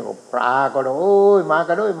ำที่นี่ก็ปลาก็โอ้ยมา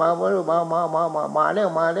กันด้วยมาแ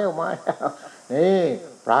ล้วนี่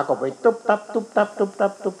ปลาก็ไปตุ๊บ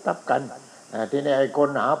ตับกันทีนี้ไอ้คน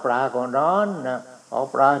หาปลาก็ร้อนนะเอา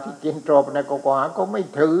ปลาที่กินจบในก็หาก็ไม่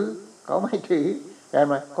ถือเห็นไ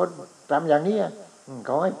หมเขาทำอย่างนี้เข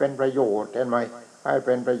าให้เป็นประโยชน์เห็นไหมให้เ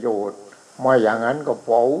ป็นประโยชน์ไม่อย่างนั้นก็เผ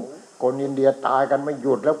าคนอินเดียตายกันไม่ห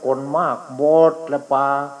ยุดแล้วคนมากหมดแล้วปลา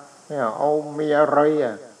เนี่ยเอามีอะไร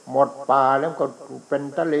หมดป่าแล้วก็เป็น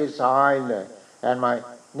ทะเลทรายเลยเห็นไหม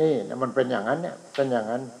นี่มันเป็นอย่างนั้นเนี่ยเป็นอย่าง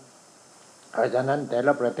นั้นเพราะฉะนั้นแต่ล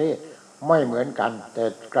ะประเทศไม่เหมือนกันแต่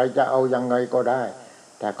ใครจะเอายังไงก็ได้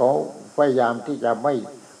แต่เขาพยายามที่จะไ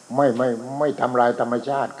ม่ทำลายธรรมช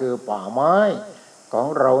าติคือป่าไม้ของ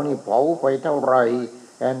เรานี่เผาไปเท่าไหร่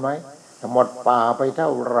เห็นไหมหมดป่าไปเท่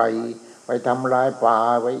าไหร่ไปทำลายป่า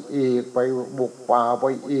ไปอีกไปบุกป่าไป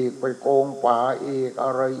อีกไปโกงป่าอีกอะ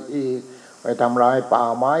ไรอีกไปทำลายป่า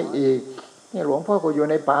ไม้อีกนี่หลวงพ่อก็อยู่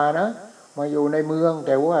ในป่านะมาอยู่ในเมืองแ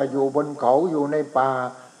ต่ว่าอยู่บนเขาอยู่ในป่า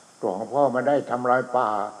หลวงพ่อมาได้ทำลายป่า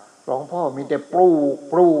หลวงพ่อมีแต่ปลู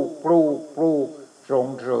กส่ง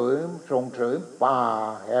เสริมป่า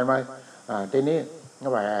เห็นไหมทีนี้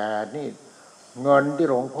แบบนี่เงินที่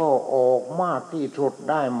หลวงพ่อออกมากที่สุด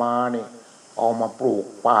ได้มานี่เอามาปลูก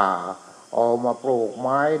ป่าเอามาปลูกไ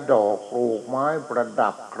ม้ดอกปลูกไม้ประดั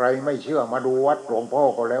บใครไม่เชื่อมาดูวัดหลวงพ่อ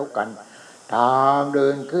ก็แล้วกันทางเดิ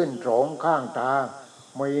นขึ้น2 ข้างทาง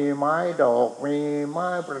มีไม้ดอกมีไม้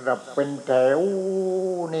ประดับเป็นแถว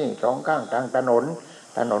นี่2 ข้างทางถน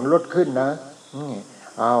นรถขึ้นนะ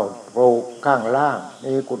เอาปลูกข้างล่าง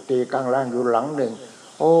มีกุฏิข้างล่างอยู่หลังหนึ่ง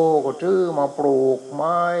โอ้ก็ซื้อมาปลูกไ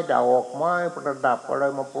ม้ดอกไม้ประดับอะไร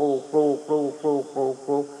มาปลูก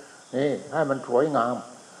นี่ให้มันสวยงาม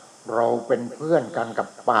เราเป็นเพื่อนกันกับ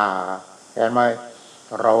ป่าเห็นไหม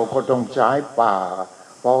เราก็ต้องใช้ป่า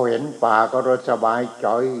พอเห็นป่าก็เราสบายใจ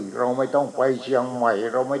เราไม่ต้องไปเชียงใหม่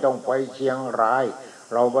เราไม่ต้องไปเชียงราย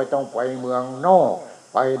เราไม่ต้องไปเมืองนอก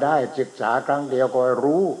ไปได้ศึกษาครั้งเดียวก็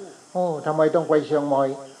รู้โอ้ทำไมต้องไปเชียงใหม่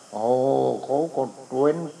โอ้เขาก็เ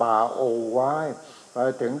ว้นป่าโอ้ไว้ไป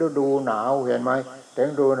ถึงฤดูหนาวเห็นไหมถึง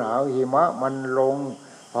ฤดูหนาวหิมะมันลง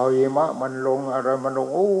พอหิมะมันลงอะไรมันลง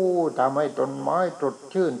โอ้ทำให้ต้นไม้สด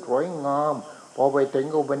ชื่นสวยงามพอไปถึง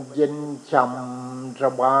ก็เป็นเย็นช่ำส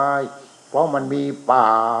บายเพราะมันมีป่า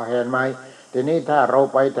เห็นไหมทีนี้ถ้าเรา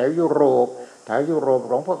ไปแถวยุโรป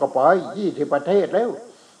หลวงพ่อก็ไป20 ประเทศแล้ว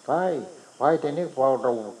ไปทีนี้พอเร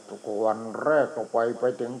าวันแรกก็ไป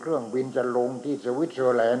ถึงเครื่องบินจะลงที่สวิตเซอ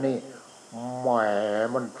ร์แลนด์นี่แหม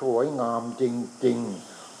มันสวยงามจริง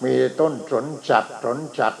ๆมีต้นสนจัด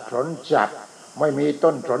ไม่มี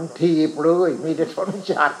ต้นสนทีบเลยมีแต่สน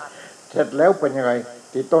จัดเสร็จแล้วเป็นยังไง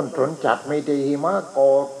ที่ต้นสนจัดมีแต่หิมะเก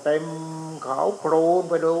าะเต็มขาวโพลน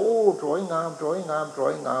ไปเลยโอ้สวยงาม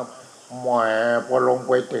แหมพอลงไ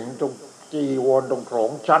ปถึงตรงจีวรตรงโถ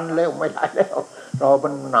งชั้นแล้วไม่ได้แล้วเรามั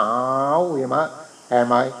นหนาวหิมะเห็นไ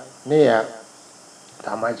หมเนี่ยธ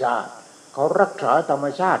รรมชาติเขารักษาธรรม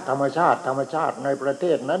ชาติในประเท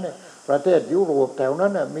ศนั้นเนี่ยประเทศยุโรปแถวนั้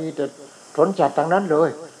นน่ะมีแต่สวนสัตว์ทั้งนั้นเลย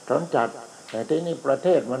สวนสัตว์แต่ที่นี่ประเท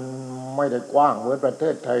ศมันไม่ได้กว้างเหมือนประเท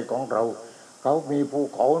ศไทยของเราเขามีภู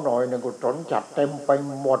เขาหน่อยนึงก็สวนสัตว์เต็มไป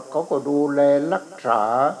หมดเขาก็ดูแลรักษา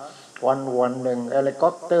วันหนึ่งเฮลิค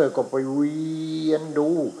อปเตอร์ก็ไปเวียนดู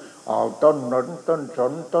เอาต้นส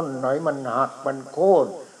นต้นไหนมันหักมันโค่น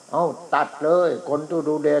เอาตัดเลยคนที่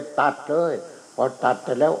ดูแลตัดเลยพอตัดเส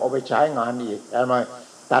ร็จแล้วเอาไปใช้งานอีกเห็นไหม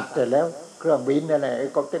ตัดเสร็จแล้วเครื่องบินนั่นแหละไอ้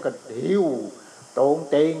ก็หิ้วตรง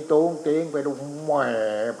เตงไปดูแหม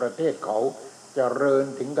ประเทศเขาเจริญ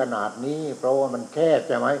ถึงขนาดนี้เพราะว่ามันแคบใ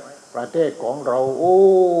ช่ไหมประเทศของเราโอ้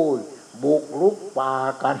ยบุกรุกป่า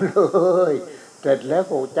กันเลยเสร็จแล้ว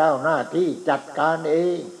ก็เจ้าหน้าที่จัดการเอ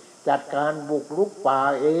ง จัดการบุกรุกป่า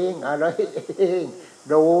เองอะไรเอง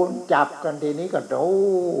โดนจับกันทีนี้ก็ดู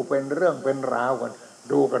เป็นเรื่องเป็นราวกัน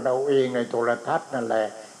ดูกันเอาเองในโทรทัศน์นั่นแหละ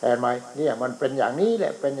เห็นไหมเนี่ยมันเป็นอย่างนี้แหล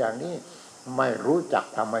ะเป็นอย่างนี้ไม่รู้จัก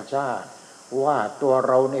ธรรมชาติว่าตัว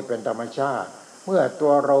เรานี่เป็นธรรมชาติเมื่อตั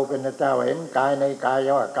วเราเป็นเจ้าเห็นกายในกาย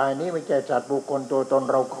ว่ากายนี้ไม่ใช่สัตว์บุคคลตัวตน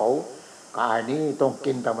เราเขากายนี้ต้อง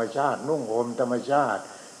กินธรรมชาตินุ่งห่มธรรมชาติ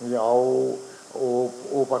เอา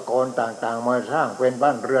อุปกรณ์ต่างๆมาสร้างเป็นบ้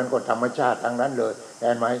านเรือนก็ธรรมชาติทั้งนั้นเลยเ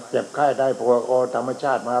ห็นไหมเจ็บไข้ได้ป่วยก็ธรรมช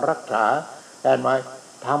าติมารักษาเห็นไหม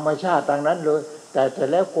ธรรมชาติทั้งนั้นเลยแต่เสร็จ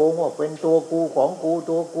แล้วโกงว่าเป็นตัวกูของกู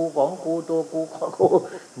ตัวกูของกูตัวกูของกู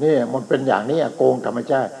นี่มันเป็นอย่างนี้โกงธรรม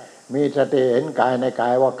ชาติมีสติเห็นกายในกา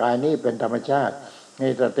ยว่ากายนี้เป็นธรรมชาติมี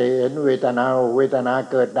สติเห็นเวทนาเวทนา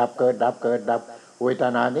เกิดดับเกิดดับเกิดดับเวท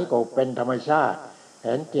นานี้ก็เป็นธรรมชาติเ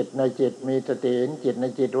ห็นจิตในจิตมีสติเห็นจิตใน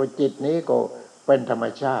จิตว่าจิตนี้ก็เป็นธรรม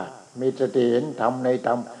ชาติมีสติเห็นธรรมในธ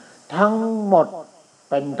รรมทั้งหมด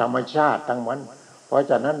เป็นธรรมชาติทั้งนั้นเพราะ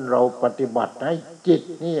ฉะนั้นเราปฏิบัติให้จิต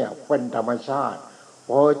นี่เป็นธรรมชาติ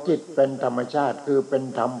พอจิตเป็นธรรมชาติคือเป็น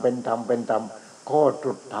ธรรมเป็นธรรมเป็นธรรมข้อ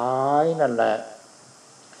สุดท้ายนั่นแหละ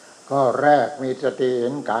ข้อแรกมีสติเห็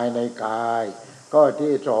นกายในกายข้อ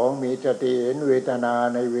ที่สองมีสติเห็นเวทนา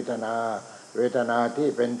ในเวทนาเวทนาที่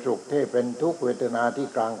เป็นสุขที่เป็นทุกข์เวทนาที่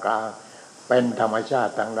กลางกลางเป็นธรรมชา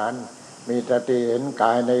ติทั้งนั้นมีสติเห็นก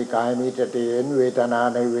ายในกายมีสติเห็นเวทนา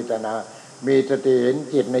ในเวทนามีสติเห็น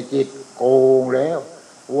จิตในจิตโกงแล้ว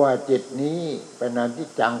ว่าจิตนี้เป็นอนิจ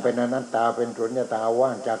จังเป็นอนัตตาเป็นสุญญตาว่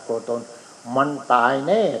างจากตัวตนมันตายแ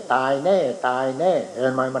น่ตายแน่ตายแน่เห็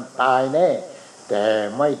นไหมมันตายแน่แต่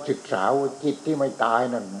ไม่ศึกษาว่าจิตที่ไม่ตาย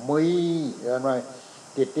นั่นมีเห็นไหม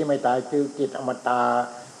จิตที่ไม่ตายคือจิตอมตะ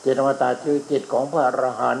จิตอมตะคือจิตของพระอร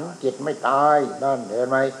หันต์จิตไม่ตายนั่นเห็น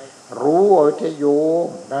ไหมรู้วิทยุ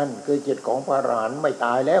นั่นคือจิตของพระอรหันต์ไม่ต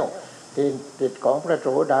ายแล้วจิตของพระโส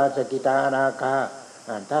ดาสกิทาอนาคา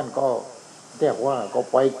ท่านก็เรียกว่าก็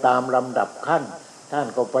ไปตามลำดับขั้นท่าน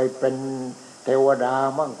ก็ไปเป็นเทวดา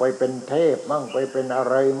มั่งไปเป็นเทพมั่งไปเป็นอะ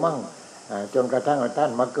ไรมั่งจนกระทั่งท่า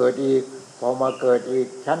นมาเกิดอีกพอมาเกิดอีก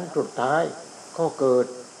ชั้นสุดท้ายก็เกิด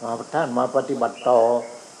ท่านมาปฏิบัติต่อ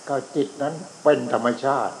ก็จิตนั้นเป็นธรรมช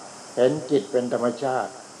าติเห็นจิตเป็นธรรมชา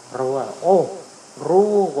ติเพราะว่าโอ้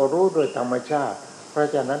รู้ก็รู้โดยธรรมชาติเพราะ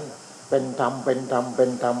ฉะนั้นเป็นธรรมเป็นธรรมเป็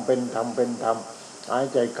นธรรมเป็นธรรมเป็นธรรมหาย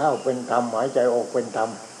ใจเข้าเป็นธรรมหายใจออกเป็นธรรม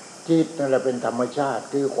จิตนั่นแหละเป็นธรรมชาติ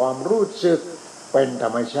คือความรู้สึกเป็นธร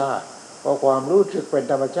รมชาติเพราะความรู้สึกเป็น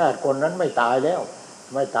ธรรมชาติคนนั้นไม่ตายแล้ว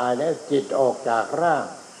ไม่ตายแล้วจิตออกจากร่าง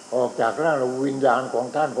แล้ววิญญาณของ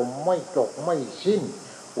ท่านก็ไม่จบไม่สิ้น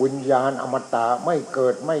วิญญาณอมตะไม่เกิ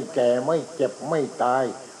ดไม่แก่ไม่เจ็บไม่ตาย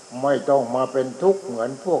ไม่ต้องมาเป็นทุกข์เหมือ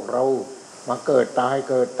นพวกเรามาเกิดตาย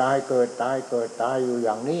เกิดตายเกิดตายเกิดตายอยู่อ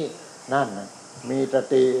ย่างนี้นั่นมีส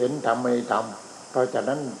ติเห็นธรรมในธรรมเพราะฉะ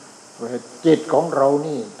นั้นจิตของเรา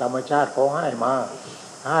นี่ธรรมชาติเขาให้ม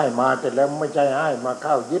าแต่แล้วไม่ใช่ให้มาเ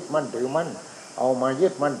ข้ายึดมั่นถือมั่นเอามายึ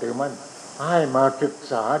ดมั่นถือมั่นให้มาศึก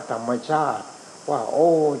ษาธรรมชาติว่าโอ้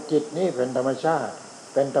จิตนี่เป็นธรรมชาติ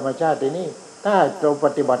เป็นธรรมชาติทีนี้ถ้าเราป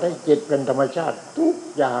ฏิบัติให้จิตเป็นธรรมชาติทุก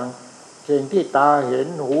อย่างสิ่งที่ตาเห็น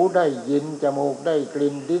หูได้ยินจมูกได้ก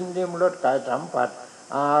ลิ่นลิ้มรสกายสัมผัส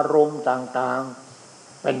อารมณ์ต่าง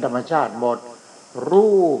ๆเป็นธรรมชาติหมด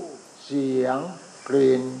รูปเสียงก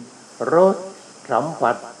ลิ่นรสสัม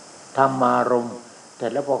ผัสธรรมารมณ์แต่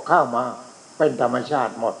แล้วพอเข้ามาเป็นธรรมชา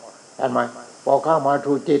ติหมดเห็นไหมพอเข้ามา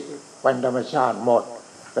ถูกจิตเป็นธรรมชาติหมด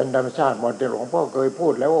เป็นธรรมชาติหมดที่หลวงพ่อเคยพู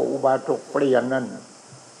ดแล้วว่าอุบาสกเปลี่ยนนั่น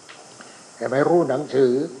แกไม่รู้หนังสื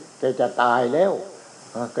อแกจะตายแล้ว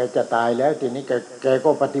ทีนี้แกก็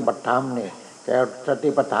ปฏิบัติธรรมนี่แกสติ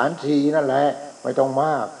ปัฏฐาน4นั่นแหละไม่ต้องม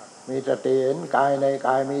ากมีสติเห็นกายในก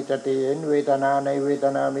ายมีสติเห็นเวทนาในเวท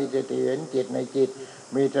นามีสติเห็นจิตในจิต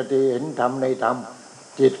มีสติเห็นธรรมในธรรม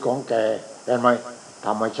จิตของแกเห็นไหมธ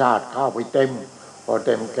รรมชาติเข้าไปเต็มพอเ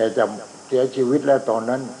ต็มแกจะเสียชีวิตแล้วตอน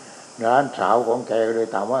นั้นร้านสาวของแกเลย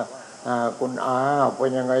ถามว่าคุณอาเป็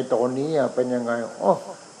นยังไงตอนนี้เป็นยังไงโอ้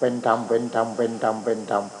เป็นธรรมเป็นธรรมเป็นธรรมเป็น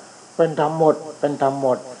ธรรมเป็นธรรมหมดเป็นธรรมหม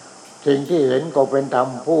ดสิ่งที่เห็นก็เป็นธรรม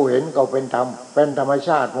ผู้เห็นก็เป็นธรรมเป็นธรรมช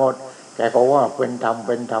าติหมดแกก็ว่าเป็นธรรมเ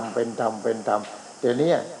ป็นธรรมเป็นธรรมเป็นธรรมแต่เ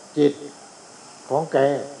นี้ยจิตของแก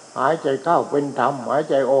หายใจเข้าเป็นธรรมหาย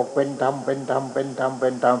ใจออกเป็นธรรมเป็นธรรมเป็นธรรมเป็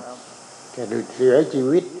นธรรมแกดึกเสียชี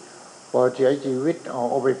วิตพอเสียชีวิตเ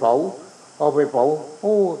อาไปเผาโ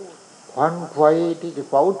อ้ควันไฟที่จะ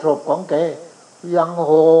เผาศพของแกยังโ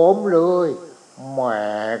หมเลยแหม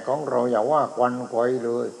ของเราอย่าว่าควันไฟเ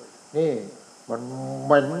ลยนี่มันเห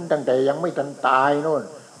ม็นตั้งแต่ยังไม่ทันตายโน่น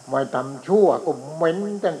ไม่ทำชั่วก็เหม็น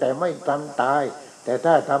ตั้งแต่ไม่ทันตายแต่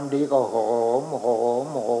ถ้าทำดีก็หอม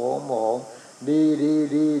ดี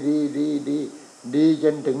ดีจ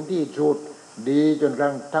นถึงที่สุดดีจนกระ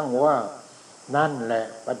ทั่งว่านั่นแหละ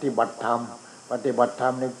ปฏิบัติธรรมปฏิบัติธร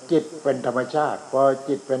รมในจิตเป็นธรรมชาติพอ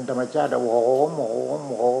จิตเป็นธรรมชาติหอมหอม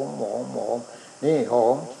หอมหอมหอมนี่หอ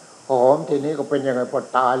มหอมทีนี้ก็เป็นยังไงพอ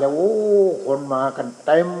ตายแล้วโอ้คนมากันเ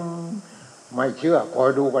ต็มไม่เชื่อคอย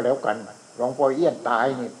ดูก็แล้วกันหลวงพ่อเอี้ยนตาย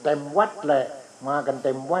นี่เต็มวัดแหละมากันเ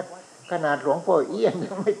ต็มวัดขนาดหลวงพ่อเอี้ยน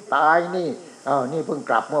ยังไม่ตายนี่นี่เพิ่ง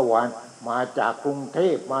กลับเมื่อวานมาจากกรุงเท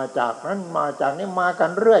พมาจากนั้นมาจากนี้มากั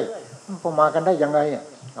นเรื่อยพอมากันได้ยังไง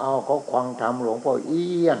เขาควังธรรมหลวงพ่อเ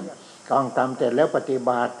อี้ยนควังธรรมเสร็จแล้วปฏิ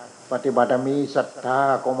บัติมีศรัทธา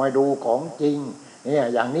ก็มาดูของจริงเนี่ย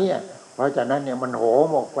อย่างนี้เพราะฉะนั้นเนี่ยมันโหม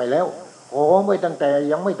ออกไปแล้วโหมไปตั้งแต่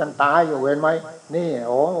ยังไม่ทันตายอยู่เห็นไหมนี่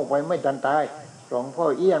โหมออกไปไม่ทันตายหลวงพ่อ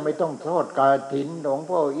เอี้ยนไม่ต้องโทษกฐินหลวง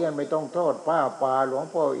พ่อเอี้ยนไม่ต้องโทษผ้าป่าหลวง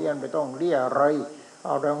พ่อเอี้ยนไม่ต้องเรียอะไรเอ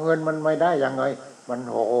าแต่เงินมันไม่ได้ยังไงมัน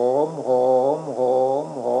โหม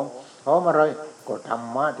อะไรก็ธรร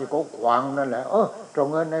มะที่เขาขวางนั่นแหละตรง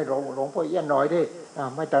เงินให้หลวงพ่อเอี้ยนหน่อยดิ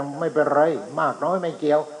ไม่เป็นไรมากน้อยไม่เ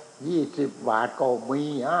กี่ยว20 บาทก็มี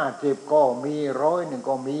50ก็มี100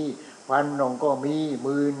ก็มี1,000ก็มี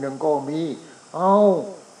10,000ก็มี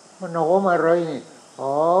มันโหมอะไรนี่ห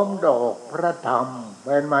อมดอกพระธรรมเ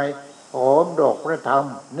ป็นไหมหอมดอกพระธรรม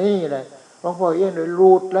นี่แหละหลวงพ่อเอี้ยนเลย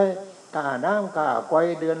รูดเลยค่าน้ำค่าไฟ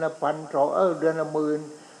เดือนละ1,200เดือนละ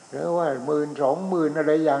10,000หรือว่า10,000 20,000อะไ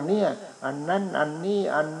รอย่างเนี้ยอันนั้นอันนี้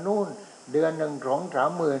อันนู้นเดือนหนึ่ง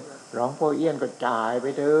2-3 หมื่นหลวงพ่อเอี้ยนก็จ่ายไป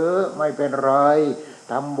เถอะไม่เป็นไร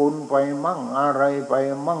ทำบุญไปมั่งอะไรไป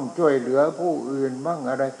มั่งช่วยเหลือผู้อื่นมั่ง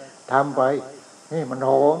อะไรทำไปนี่มัน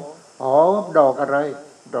หอมดอกอะไร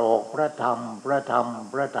ดอกพระธรรม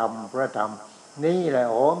นี่แหละ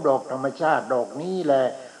หอมดอกธรรมชาติดอกนี้แหละ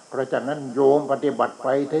เพราะฉะนั้นโยมปฏิบัติไป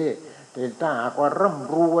แต่ถ้าหากว่าร่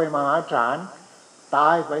ำรวยมหาศาลต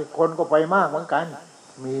ายไปคนก็ไปมากเหมือนกัน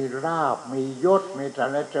มีลาภมียศมีสร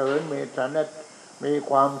รเสริญมี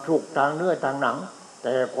ความสุขทางเนื้อทางหนังแ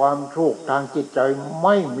ต่ความสุขทางจิตใจไ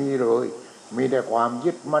ม่มีเลยมีแต่ความ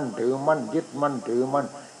ยึดมั่นถือมั่น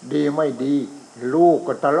ดีไม่ดีลูก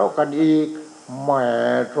ก็ทะเลาะกันอีกแหม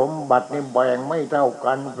สมบัตินี่แบ่งไม่เท่า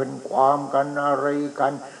กันเป็นความกันอะไรกั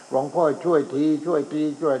นหลวงพ่อช่วยดิ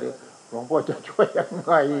หลวงพ่อจะช่วยยัง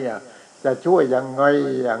ไงจะช่วยยังไง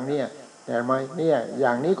อย่างเนี้ยเห็นไหมเนี่ยอย่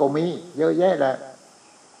างนี้ก็มีเยอะแยะแหละ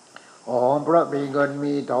หอมเพราะมีเงิน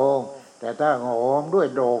มีทองแต่ถ้าหอมด้วย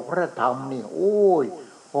ดอกพระธรรมนี่โอ้ย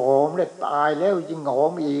หอมแล้วตายแล้วยิ่งหอ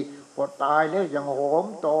มอีกพอตายแล้วยังหอม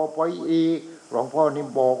ต่อไปอีกหลวงพ่อนี่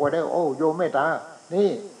บอกไว้แล้วโยมเมตตานี่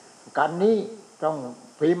กันนี้ต้อง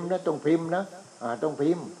พิมพ์นะต้องพิมพ์ห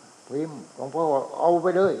ลวงพ่อเอาไป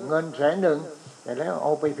เลยเงิน100,000แต่แล้วเอ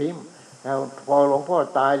าไปพิมพ์แล้วพอหลวงพ่อ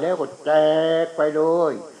ตายแล้วก็แจกไปเล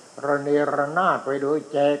ยระเนระนาดไปเลย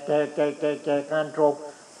แจกงานศพ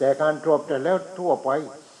แต่แล้วทั่วไป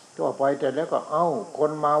แต่แล้วก็ค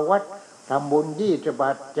นมาวัดทำบุญ20 บ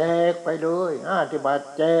าทแจกไปเลย50 บาท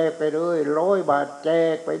แจกไปเลย100 บาทแจ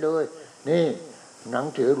กไปเลยนี่หนัง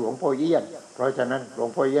สือหลวงพ่อเอี้ยนเพราะฉะนั้นหลวง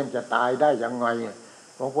พ่อเอี้ยนจะตายได้ยังไง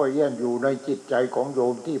หลวงพ่อเอี้ยนอยู่ในจิตใจของโย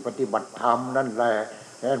มที่ปฏิบัติธรรมนั่นแหละ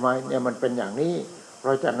เห็นไหมเนี่ยมันเป็นอย่างนี้เพร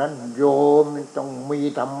าะฉะนั้นโยมต้องมี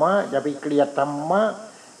ธรรมะอย่าไปเกลียดธรรม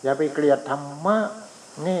ะ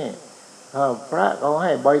นี่พระเขาใ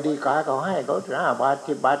ห้ใบดีกาเขาให้เขา5 บาท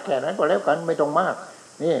10 บาทแค่นั้นก็แล้วกันไม่ต้องมาก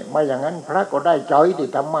นี่ไม่อย่างนั้นพระก็ได้ใจที่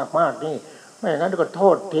ทำมากนี่ไม่อย่างนั้นก็โท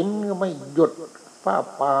ษทิ้งไม่หยุดผ้า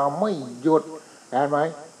ป่าไม่หยุดเห็นไหม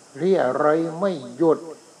เรียอะไรยไม่หยุด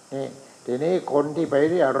นี่ทีนี้คนที่ไป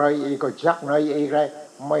เรียอะไรยอีกก็ชักในอีกเลย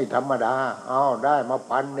ไม่ธรรมดาได้มา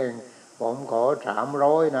1,000ผมขอ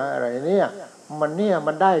300นะอะไรเนี่ย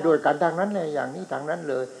มันได้ด้วยกันทางนั้นเลยอย่างนี้ทางนั้น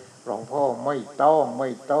เลยหลวงพ่อไม่ต้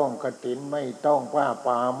องกฐินไม่ต้องผ้า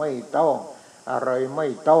ป่าไม่ต้องอะไรไม่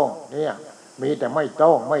ต้องเนี่ยมีแต่ไม่ต้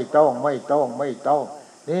องเ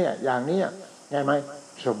นี่ยอย่างนี้เห็นไหม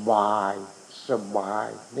สบาย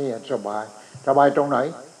เนี่ยสบายตรงไหน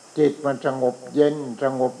จิตมันสงบเย็นส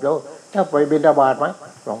งบแล้วถ้าไปบิณฑบาตไหม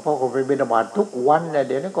หลวงพ่อก็ไปบิณฑบาตทุกวันเนี่ยเ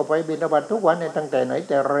ดี๋ยวนี้ก็ไปบิณฑบาตทุกวันเนี่ยตั้งแต่ไหนแ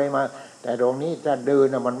ต่ไรมาแต่ตรงนี้ถ้าเดิน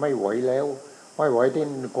มันไม่ไหวแล้วไม่ไหวที่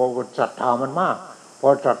ก็ศรัทธามันมากพอ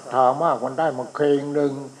ศรัทธามากมันได้มาเข่งหนึ่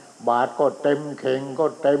งบาทก็เต็มเข่งก็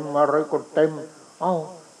เต็มอะไรก็เต็ม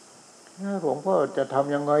หลวงพ่อจะท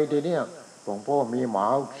ำยังไงทีเนี้ยหลวงพ่อมีหมา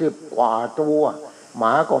10 กว่าตัวหม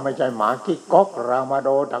าก็ไม่ใช่หมาขี้ก๊อกรามาโด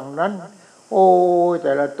ทั้งนั้นโอ้ยแ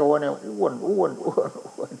ต่ละตัวเนี่ย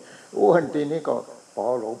อ้วนทีนี้ก็พอ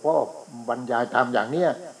หลวงพ่อบรรยายทำอย่างเนี้ย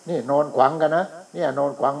นี่นอนขวางกันนะเนี่ยนอ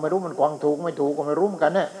นขวางไม่รู้มันขวางถูกไม่ถูกก็ไม่รู้เหมือนกั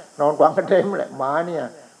นเนี่ยนอนขวางกันเต็มแหละหมาเนี่ย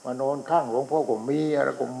มานอนข้างหลวงพ่อก็มีอะไร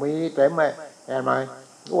ก็มีเต็มเลยเห็นไหม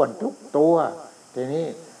อ้วนทุกตัวทีนี้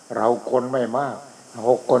เราคนไม่มาก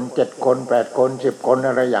6 คน7 คน8 คน10 คน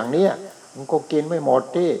อะไรอย่างเนี้ยมันก็กินไม่หมด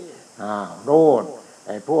ที่โน่นไ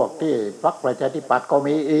อ้พวกที่พรรคประชาธิปัตย์ก็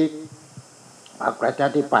มีอีกพรรคประชา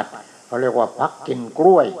ธิปัตย์เขาเรียกว่าพรรคกินก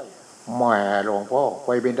ล้วยแม่หลวงพ่อไป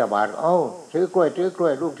บิณฑบาตซื้อกล้ว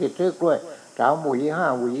ยลูกศิษย์ซื้อกล้วย3 หวี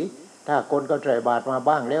 5 หวีถ้าคนก็ใส่บาตรมา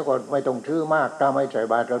บ้างแล้วก็ไม่ต้องซื้อมากถ้าไม่ใส่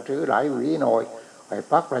บาตรเราซื้อหลายหวีหน่อยไอ้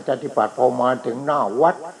พรรคประชาธิปัตย์พอมาถึงหน้า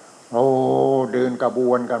วัดเดินกระบ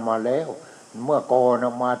วนกันมาแล้วเมื่อก่อน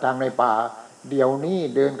มาทางในป่าเดี๋ยวนี้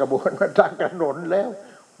เดินกระบวนมาทางถนนแล้ว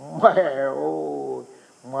แม่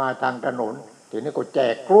มาทางถนนทีนี้ก็แจ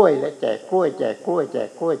กกล้วยและแจกกล้ว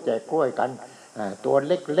ยกันตัว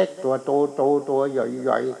เล็กๆตัวโตตัวให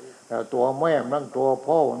ญ่ๆตัวแม่บ้างตัว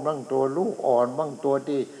พ่อบ้างตัวลูกอ่อนบ้างตัว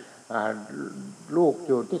ที่ลูกอ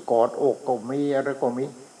ยู่ที่กอดอกก็มีอะไรก็มี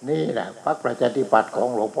นี่แหละพรรคประชาธิปัตย์ของ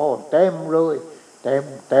หลวงพ่อเต็มเลยเ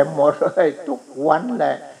ต็มหมดเลยทุกวันแหล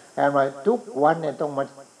ะเห็นไหมทุกวันเนี่ย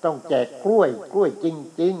ต้องแจกกล้วยจ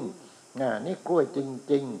ริงๆนี่กล้วยจ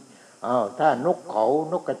ริงๆถ้านก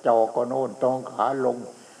กระจอกก็โน่นตอนขาลง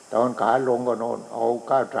ก็โน่นเอา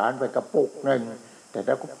ข้าวสารไปกระปุกหนึ่งแต่แ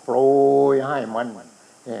ล้วก็โปรยให้มัน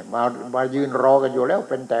เนี่ยมายืนรอกันอยู่แล้ว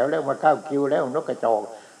เป็นแถวแล้วมาเข้าคิวแล้วนกกระจอก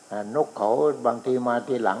นกเขาบางทีมา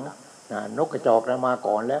ทีหลังนกกระจอกมา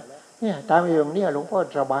ก่อนแล้วเนี่ยตามอย่างนี้หลวงพ่อ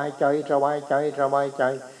สบายใจ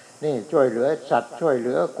นี่ช่วยเหลือสัตว์ช่วยเห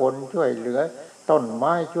ลือคนช่วยเหลือต้นไ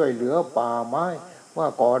ม้ช่วยเหลือป่าไม้เมื่อ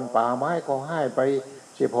ก่อนป่าไม้ก็ให้ไป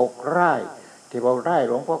16 ไร่16 ไร่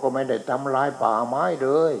หลวงพ่อก็ไม่ได้ทำลายป่าไม้เล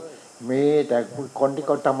ยมีแต่คนที่เ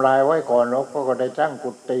ขาทำลายไว้ก่อนหลวงพ่อก็ได้สร้าง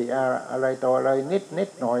กุฏิอะไรต่ออะไรนิด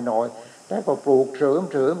หน่อยแต่ก็ปลูกเสริม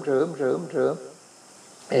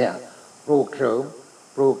เนี่ยปลูกเส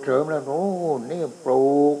ริมแล้วนี่ปลู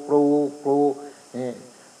กนี่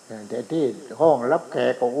แต่ที่ห้องรับแข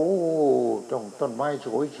กก็ต้นไม้ส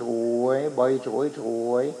วยใบส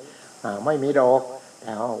วยไม่มีดอกแ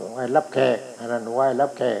ต่ไว้รับแขกอันนั้นไว้รั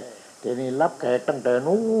บแขกทีนี้รับแขกตั้งแต่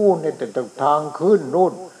นู้นเนี่ยแต่ทางขึ้นนู่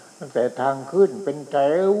นตั้งแต่ทางขึ้นเป็นแถ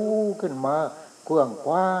วขึ้นมาเกื้องค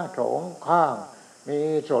ว้าสองข้างมี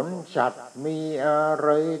สวนสัตว์มีอะไร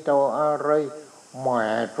ต่ออะไรแหม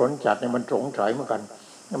สวนสัตว์เนี่ยมันสงสัยเหมือนกัน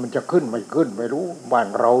มันจะขึ้นไม่ขึ้นไม่รู้บ้าน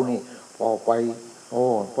เรานี่พอไป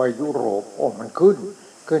ไปยุโรปมันขึ้น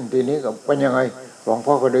ทีนี้ก็เป็นยังไงหลวง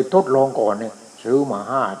พ่อก็เลยทดลองก่อนเนี่ยซื้อมา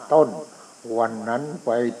5 ต้นวันนั้นไป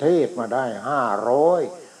เทศมาได้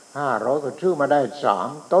500ก็ซื้อมาได้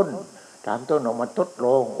3 ต้นออกมาทดล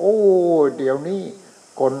องเดี๋ยวนี้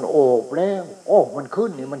คนโอบแล้วมันขึ้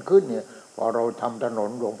นเนี่ยพอเราทำถนน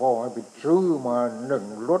หลวงพ่อให้ไปซื้อมา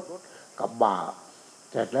1 รถกระบะ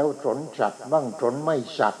เสร็จแล้วสนสัตว์มั่งสนไม่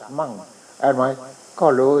สัตว์มั่งเห็นไหมก็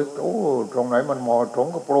เลยตรงไหนมันเหมาะสม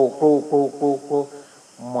ก็ปลูก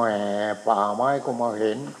แหมป่าไม้ก็มาเ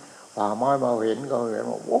ห็นก็เห็น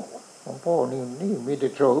ว่าหลวงพ่อนี่มีแต่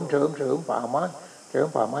เสริมป่าไม้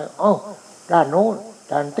ด้านโน้น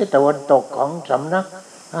ด้านทิศตะวันตกของสำนัก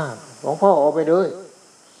หลวงพ่อเอาไปเลย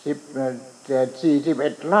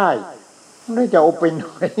41 ไร่นี่จะเอาไปไหน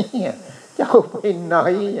จะเอาไปไหน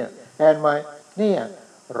เห็นไหมเนี่ย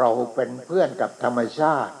เราเป็นเพื่อนกับธรรมช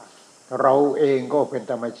าติเราเองก็เป็น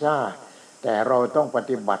ธรรมชาติแต่เราต้องป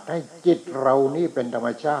ฏิบัติให้จิตเรานี่เป็นธรรม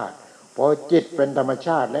ชาติพอจิตเป็นธรรมช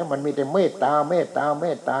าติแล้วมันมีแต่เมตต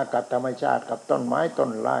ากับธรรมชาติกับต้นไม้ต้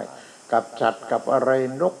นไม้กับสัตว์กับอะไร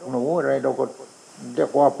นกหนูอะไรเราก็เรีย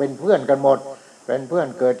กว่าเป็นเพื่อนกันหมดเป็นเพื่อน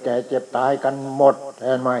เกิดแก่เจ็บตายกันหมดเ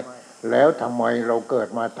ห็นไหมแล้วทำไมเราเกิด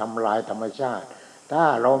มาทำลายธรรมชาติถ้า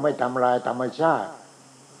เราไม่ทำลายธรรมชาติ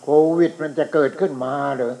โควิดมันจะเกิดขึ้นมา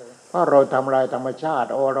หรือเพราะเราทำลายธรรมชาติ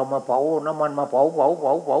เรามาเผาน้ำมันมาเผา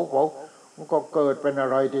มันก็เกิดเป็นอะ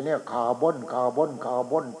ไรทีนี้คาร์บอน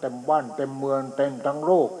เต็มบ้านเต็มเมืองเต็มทั้งโ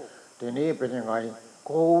ลกทีนี้เป็นยังไงโ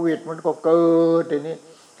ควิดมันก็เกิดทีนี้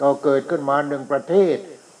ก็เกิดขึ้นมา1 ประเทศ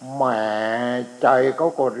แหมใจเขา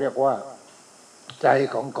ก็เรียกว่าใจ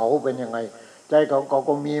ของเขาเป็นยังไงใจของเขา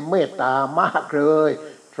ก็มีเมตตามากเลย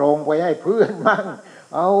ส่งไปให้เพื่อนมั่ง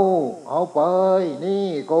เอาไปนี่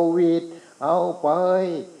โควิดเอาไป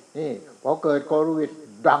นี่พอเกิดโควิด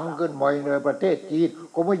ดังขึ้นมาในประเทศจีน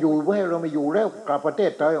ก็ไม่อยู่เราไม่อยู่แล้วกลับประเท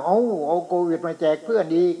ศไทยเอาโควิดมาแจกเพื่อน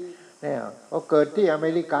อีกเนี่ยพอเกิดที่อเม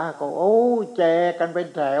ริกาก็แจกกันเป็น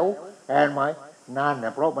แถวเห็นไหมนั่นเนี่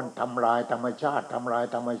ยเพราะมันทำลายธรรมชาติทำ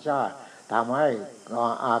ให้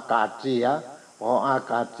อากาศเสียพออา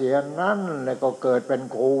กาศเสียนั่นแล้วก็เกิดเป็น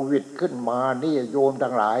โควิดขึ้นมานี่โยม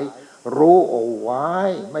ทั้งหลายรู้ไว้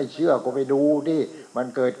ไม่เชื่อก็ไปดูดิมัน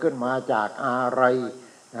เกิดขึ้นมาจากอะไร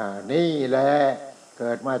นี่แหละเ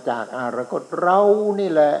กิดมาจากอะไรก็เรานี่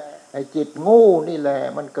แหละไอ้จิตโง่นี่แหละ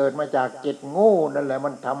มันเกิดมาจากจิตโง่นั่นแหละ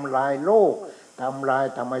มันทำลายโลก ทำลาย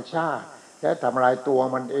ธรรมชาติและทำลายตัว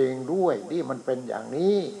มันเองด้วยที่มันเป็นอย่าง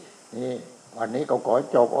นี้นี่วันนี้ก็ขอ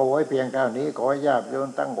จบเอาไว้เพียงเท่านี้ขอญาติโยม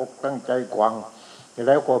ตั้งอกตั้งใจฟังแ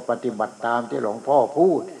ล้วก็ปฏิบัติตามที่หลวงพ่อพู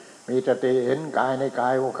ดมีสติเห็นกายในกา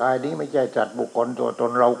ยว่ากายนี้ไม่ใช่จัดบุคคลตัวต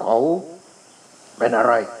นเราเขาเป็นอะ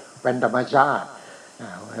ไรเป็นธรรมชาติ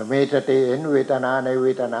มีสติเห็นเวทนาในเว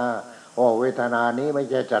ทนาเวทนานี้ไม่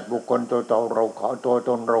ใช่จัดบุคคลตัวตนเราเขาตัวต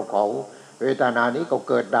นเราเขาเวทนานี้ก็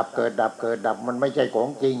เกิดดับเกิดดับเกิดดับมันไม่ใช่ของ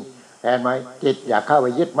จริงเห็นไหมจิตอย่าเข้าไป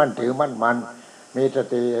ยึดมั่นถือมั่นมันมีส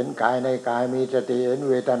ติเห็นกายในกายมีสติเห็น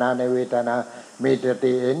เวทนาในเวทนามีส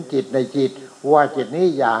ติเห็นจิตในจิตว่าจิตนี้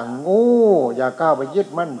อย่างงูอย่าเข้าไปยึด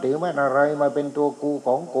มั่นถือมั่นอะไรมาเป็นตัวกูข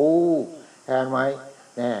องกูเห็นไหม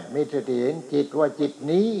เนี่ยมีสติเห็นจิตว่าจิต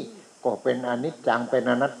นี้ก็เป็นอนิจจังเป็น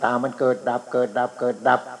อนัตตามันเกิดดับเกิดดับเกิด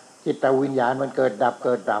ดับจิตวิญญาณมันเกิดดับเ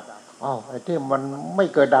กิดดับไอ้ที่มันไม่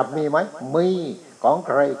เกิดดับมีไหมมีของใ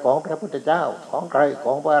ครของพระพุทธเจ้าของใครข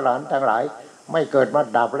องพระอรหันต์ทั้งหลายไม่เกิดมา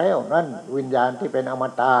ดับแล้วนั่นวิญญาณที่เป็นอม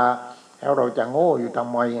ตะแล้วเราจะโง่อยู่ทำ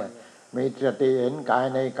ไมมีสติเห็นกาย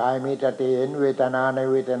ในกายมีสติเห็นเวทนาใน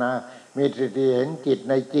เวทนามีสติเห็นจิต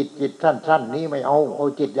ในจิตจิตสั้นๆนี้ไม่เอา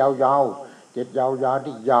จิตยาวๆจิตยาวๆ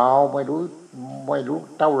ที่ยาวไม่รู้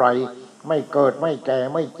เท่าไหร่ไม่เกิดไม่แก่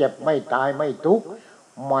ไม่เจ็บไม่ตายไม่ทุกข์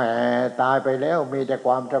แหมตายไปแล้วมีแต่ค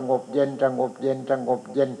วามสงบเย็นสงบเย็นสงบ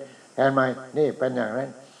เย็นเห็นไหมนี่เป็นอย่างนั้น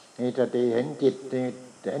มีสติเห็นจิต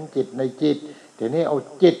เห็นจิตในจิตทีนี้เอา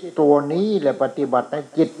จิตตัวนี้แหละปฏิบัติให้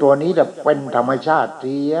จิตตัวนี้แหละเป็นธรรมชาติเ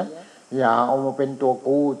สียอย่าเอามาเป็นตัว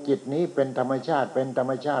กูจิตนี้เป็นธรรมชาติเป็นธรร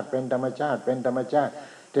มชาติเป็นธรรมชาติเป็นธรรมชาติ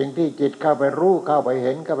สิ่งที่จิตเข้าไปรู้เข้าไปเ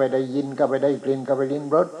ห็นเข้าไปได้ยินเข้าไปได้กลิ่นเข้าไปลิ้ม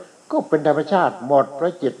รสก็เป็นธรรมชาติหมดเพรา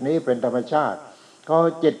ะจิตนี้เป็นธรรมชาติก็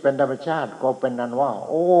จิตเป็นธรรมชาติก็เป็นนั้นว่า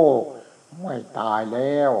โอ้ไม่ตายแ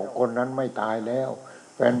ล้วคนนั้นไม่ตายแล้ว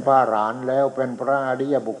เป็นพระอรหันต์แล้วเป็นพระอริ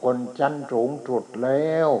ยบุคคลชั้นสูงสุดแ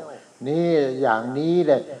ล้วนี่อย่างนี้แ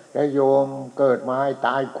หละแล้วโยมเกิดมาต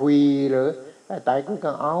ายคุยหรือตายคุย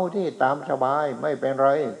ก็เอาที่ตามสบายไม่เป็นไร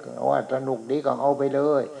ว่าสนุกดีก็เอาไปเล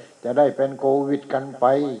ยจะได้เป็นโควิดกันไป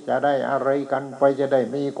จะได้อะไรกันไปจะได้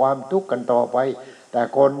มีความทุกข์กันต่อไปแต่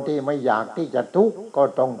คนที่ไม่อยากที่จะทุกข์ก็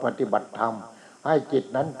ต้องปฏิบัติธรรมให้จิต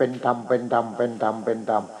นั้นเป็นธรรมเป็นธรรมเป็นธรรมเป็น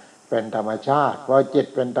ธรรมเป็นธรรมชาติพอจิต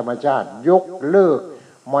เป็นธรรมชาติยกเลิก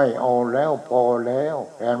ไม่เอาแล้วพอแล้ว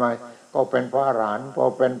เห็นไหมก็เป็นพระอรหันต์พอ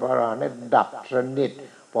เป็นพระอรหันต์ดับสนิท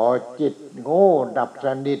พอจิตโง่ดับส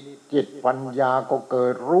นิทจิตปัญญาก็เกิ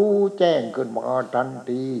ดรู้แจ้งขึ้นมาทัน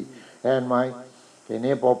ทีเห็นไหมที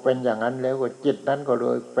นี้พอเป็นอย่างนั้นแล้วก็จิตนั้นก็เล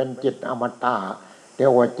ยเป็นจิตอมตะเรีย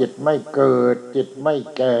กว่าจิตไม่เกิดจิตไม่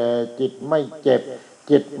แก่จิตไม่เจ็บ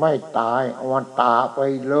จิตไม่ตายอมตะไป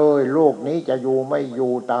เลยโลกนี้จะอยู่ไม่อ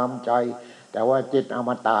ยู่ตามใจแต่ว่าจิตอม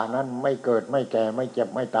ตะนั้นไม่เกิดไม่แก่ไม่เจ็บ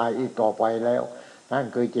ไม่ตายอีกต่อไปแล้วนั่น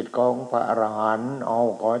คือจิตของพระอรหันต์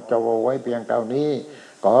ขอจบไว้เพียงเท่านี้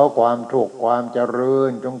ขอความถูกความเจริญ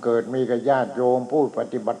จงเกิดมีกับญาติโยมผู้ป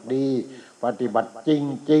ฏิบัติดีปฏิบัติจ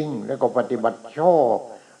ริงๆแล้วก็ปฏิบัติชอบ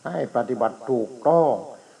ให้ปฏิบัติถูกต้อง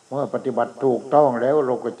เมื่อปฏิบัติถูกต้องแล้วเร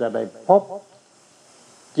าก็จะได้พบ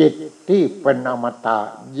จิตที่เป็นอมตะ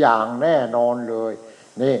อย่างแน่นอนเลย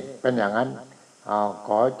นี่เป็นอย่างนั้นข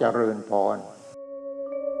อเจริญพร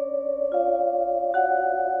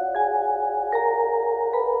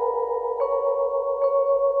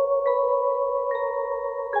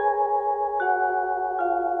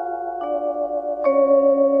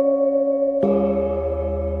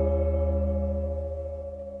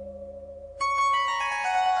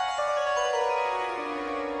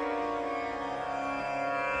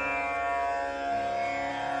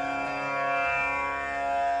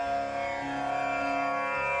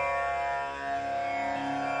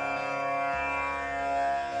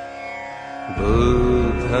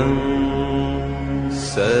बुद्धं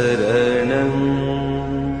शरणं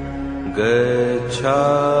गच्छामि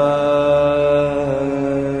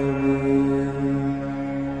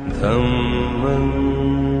धम्मं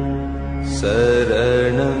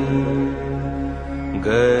शरणं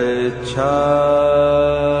गच्छामि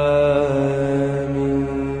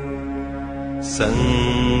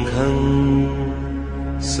संघं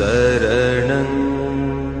शरणं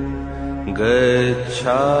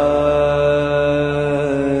गच्छामि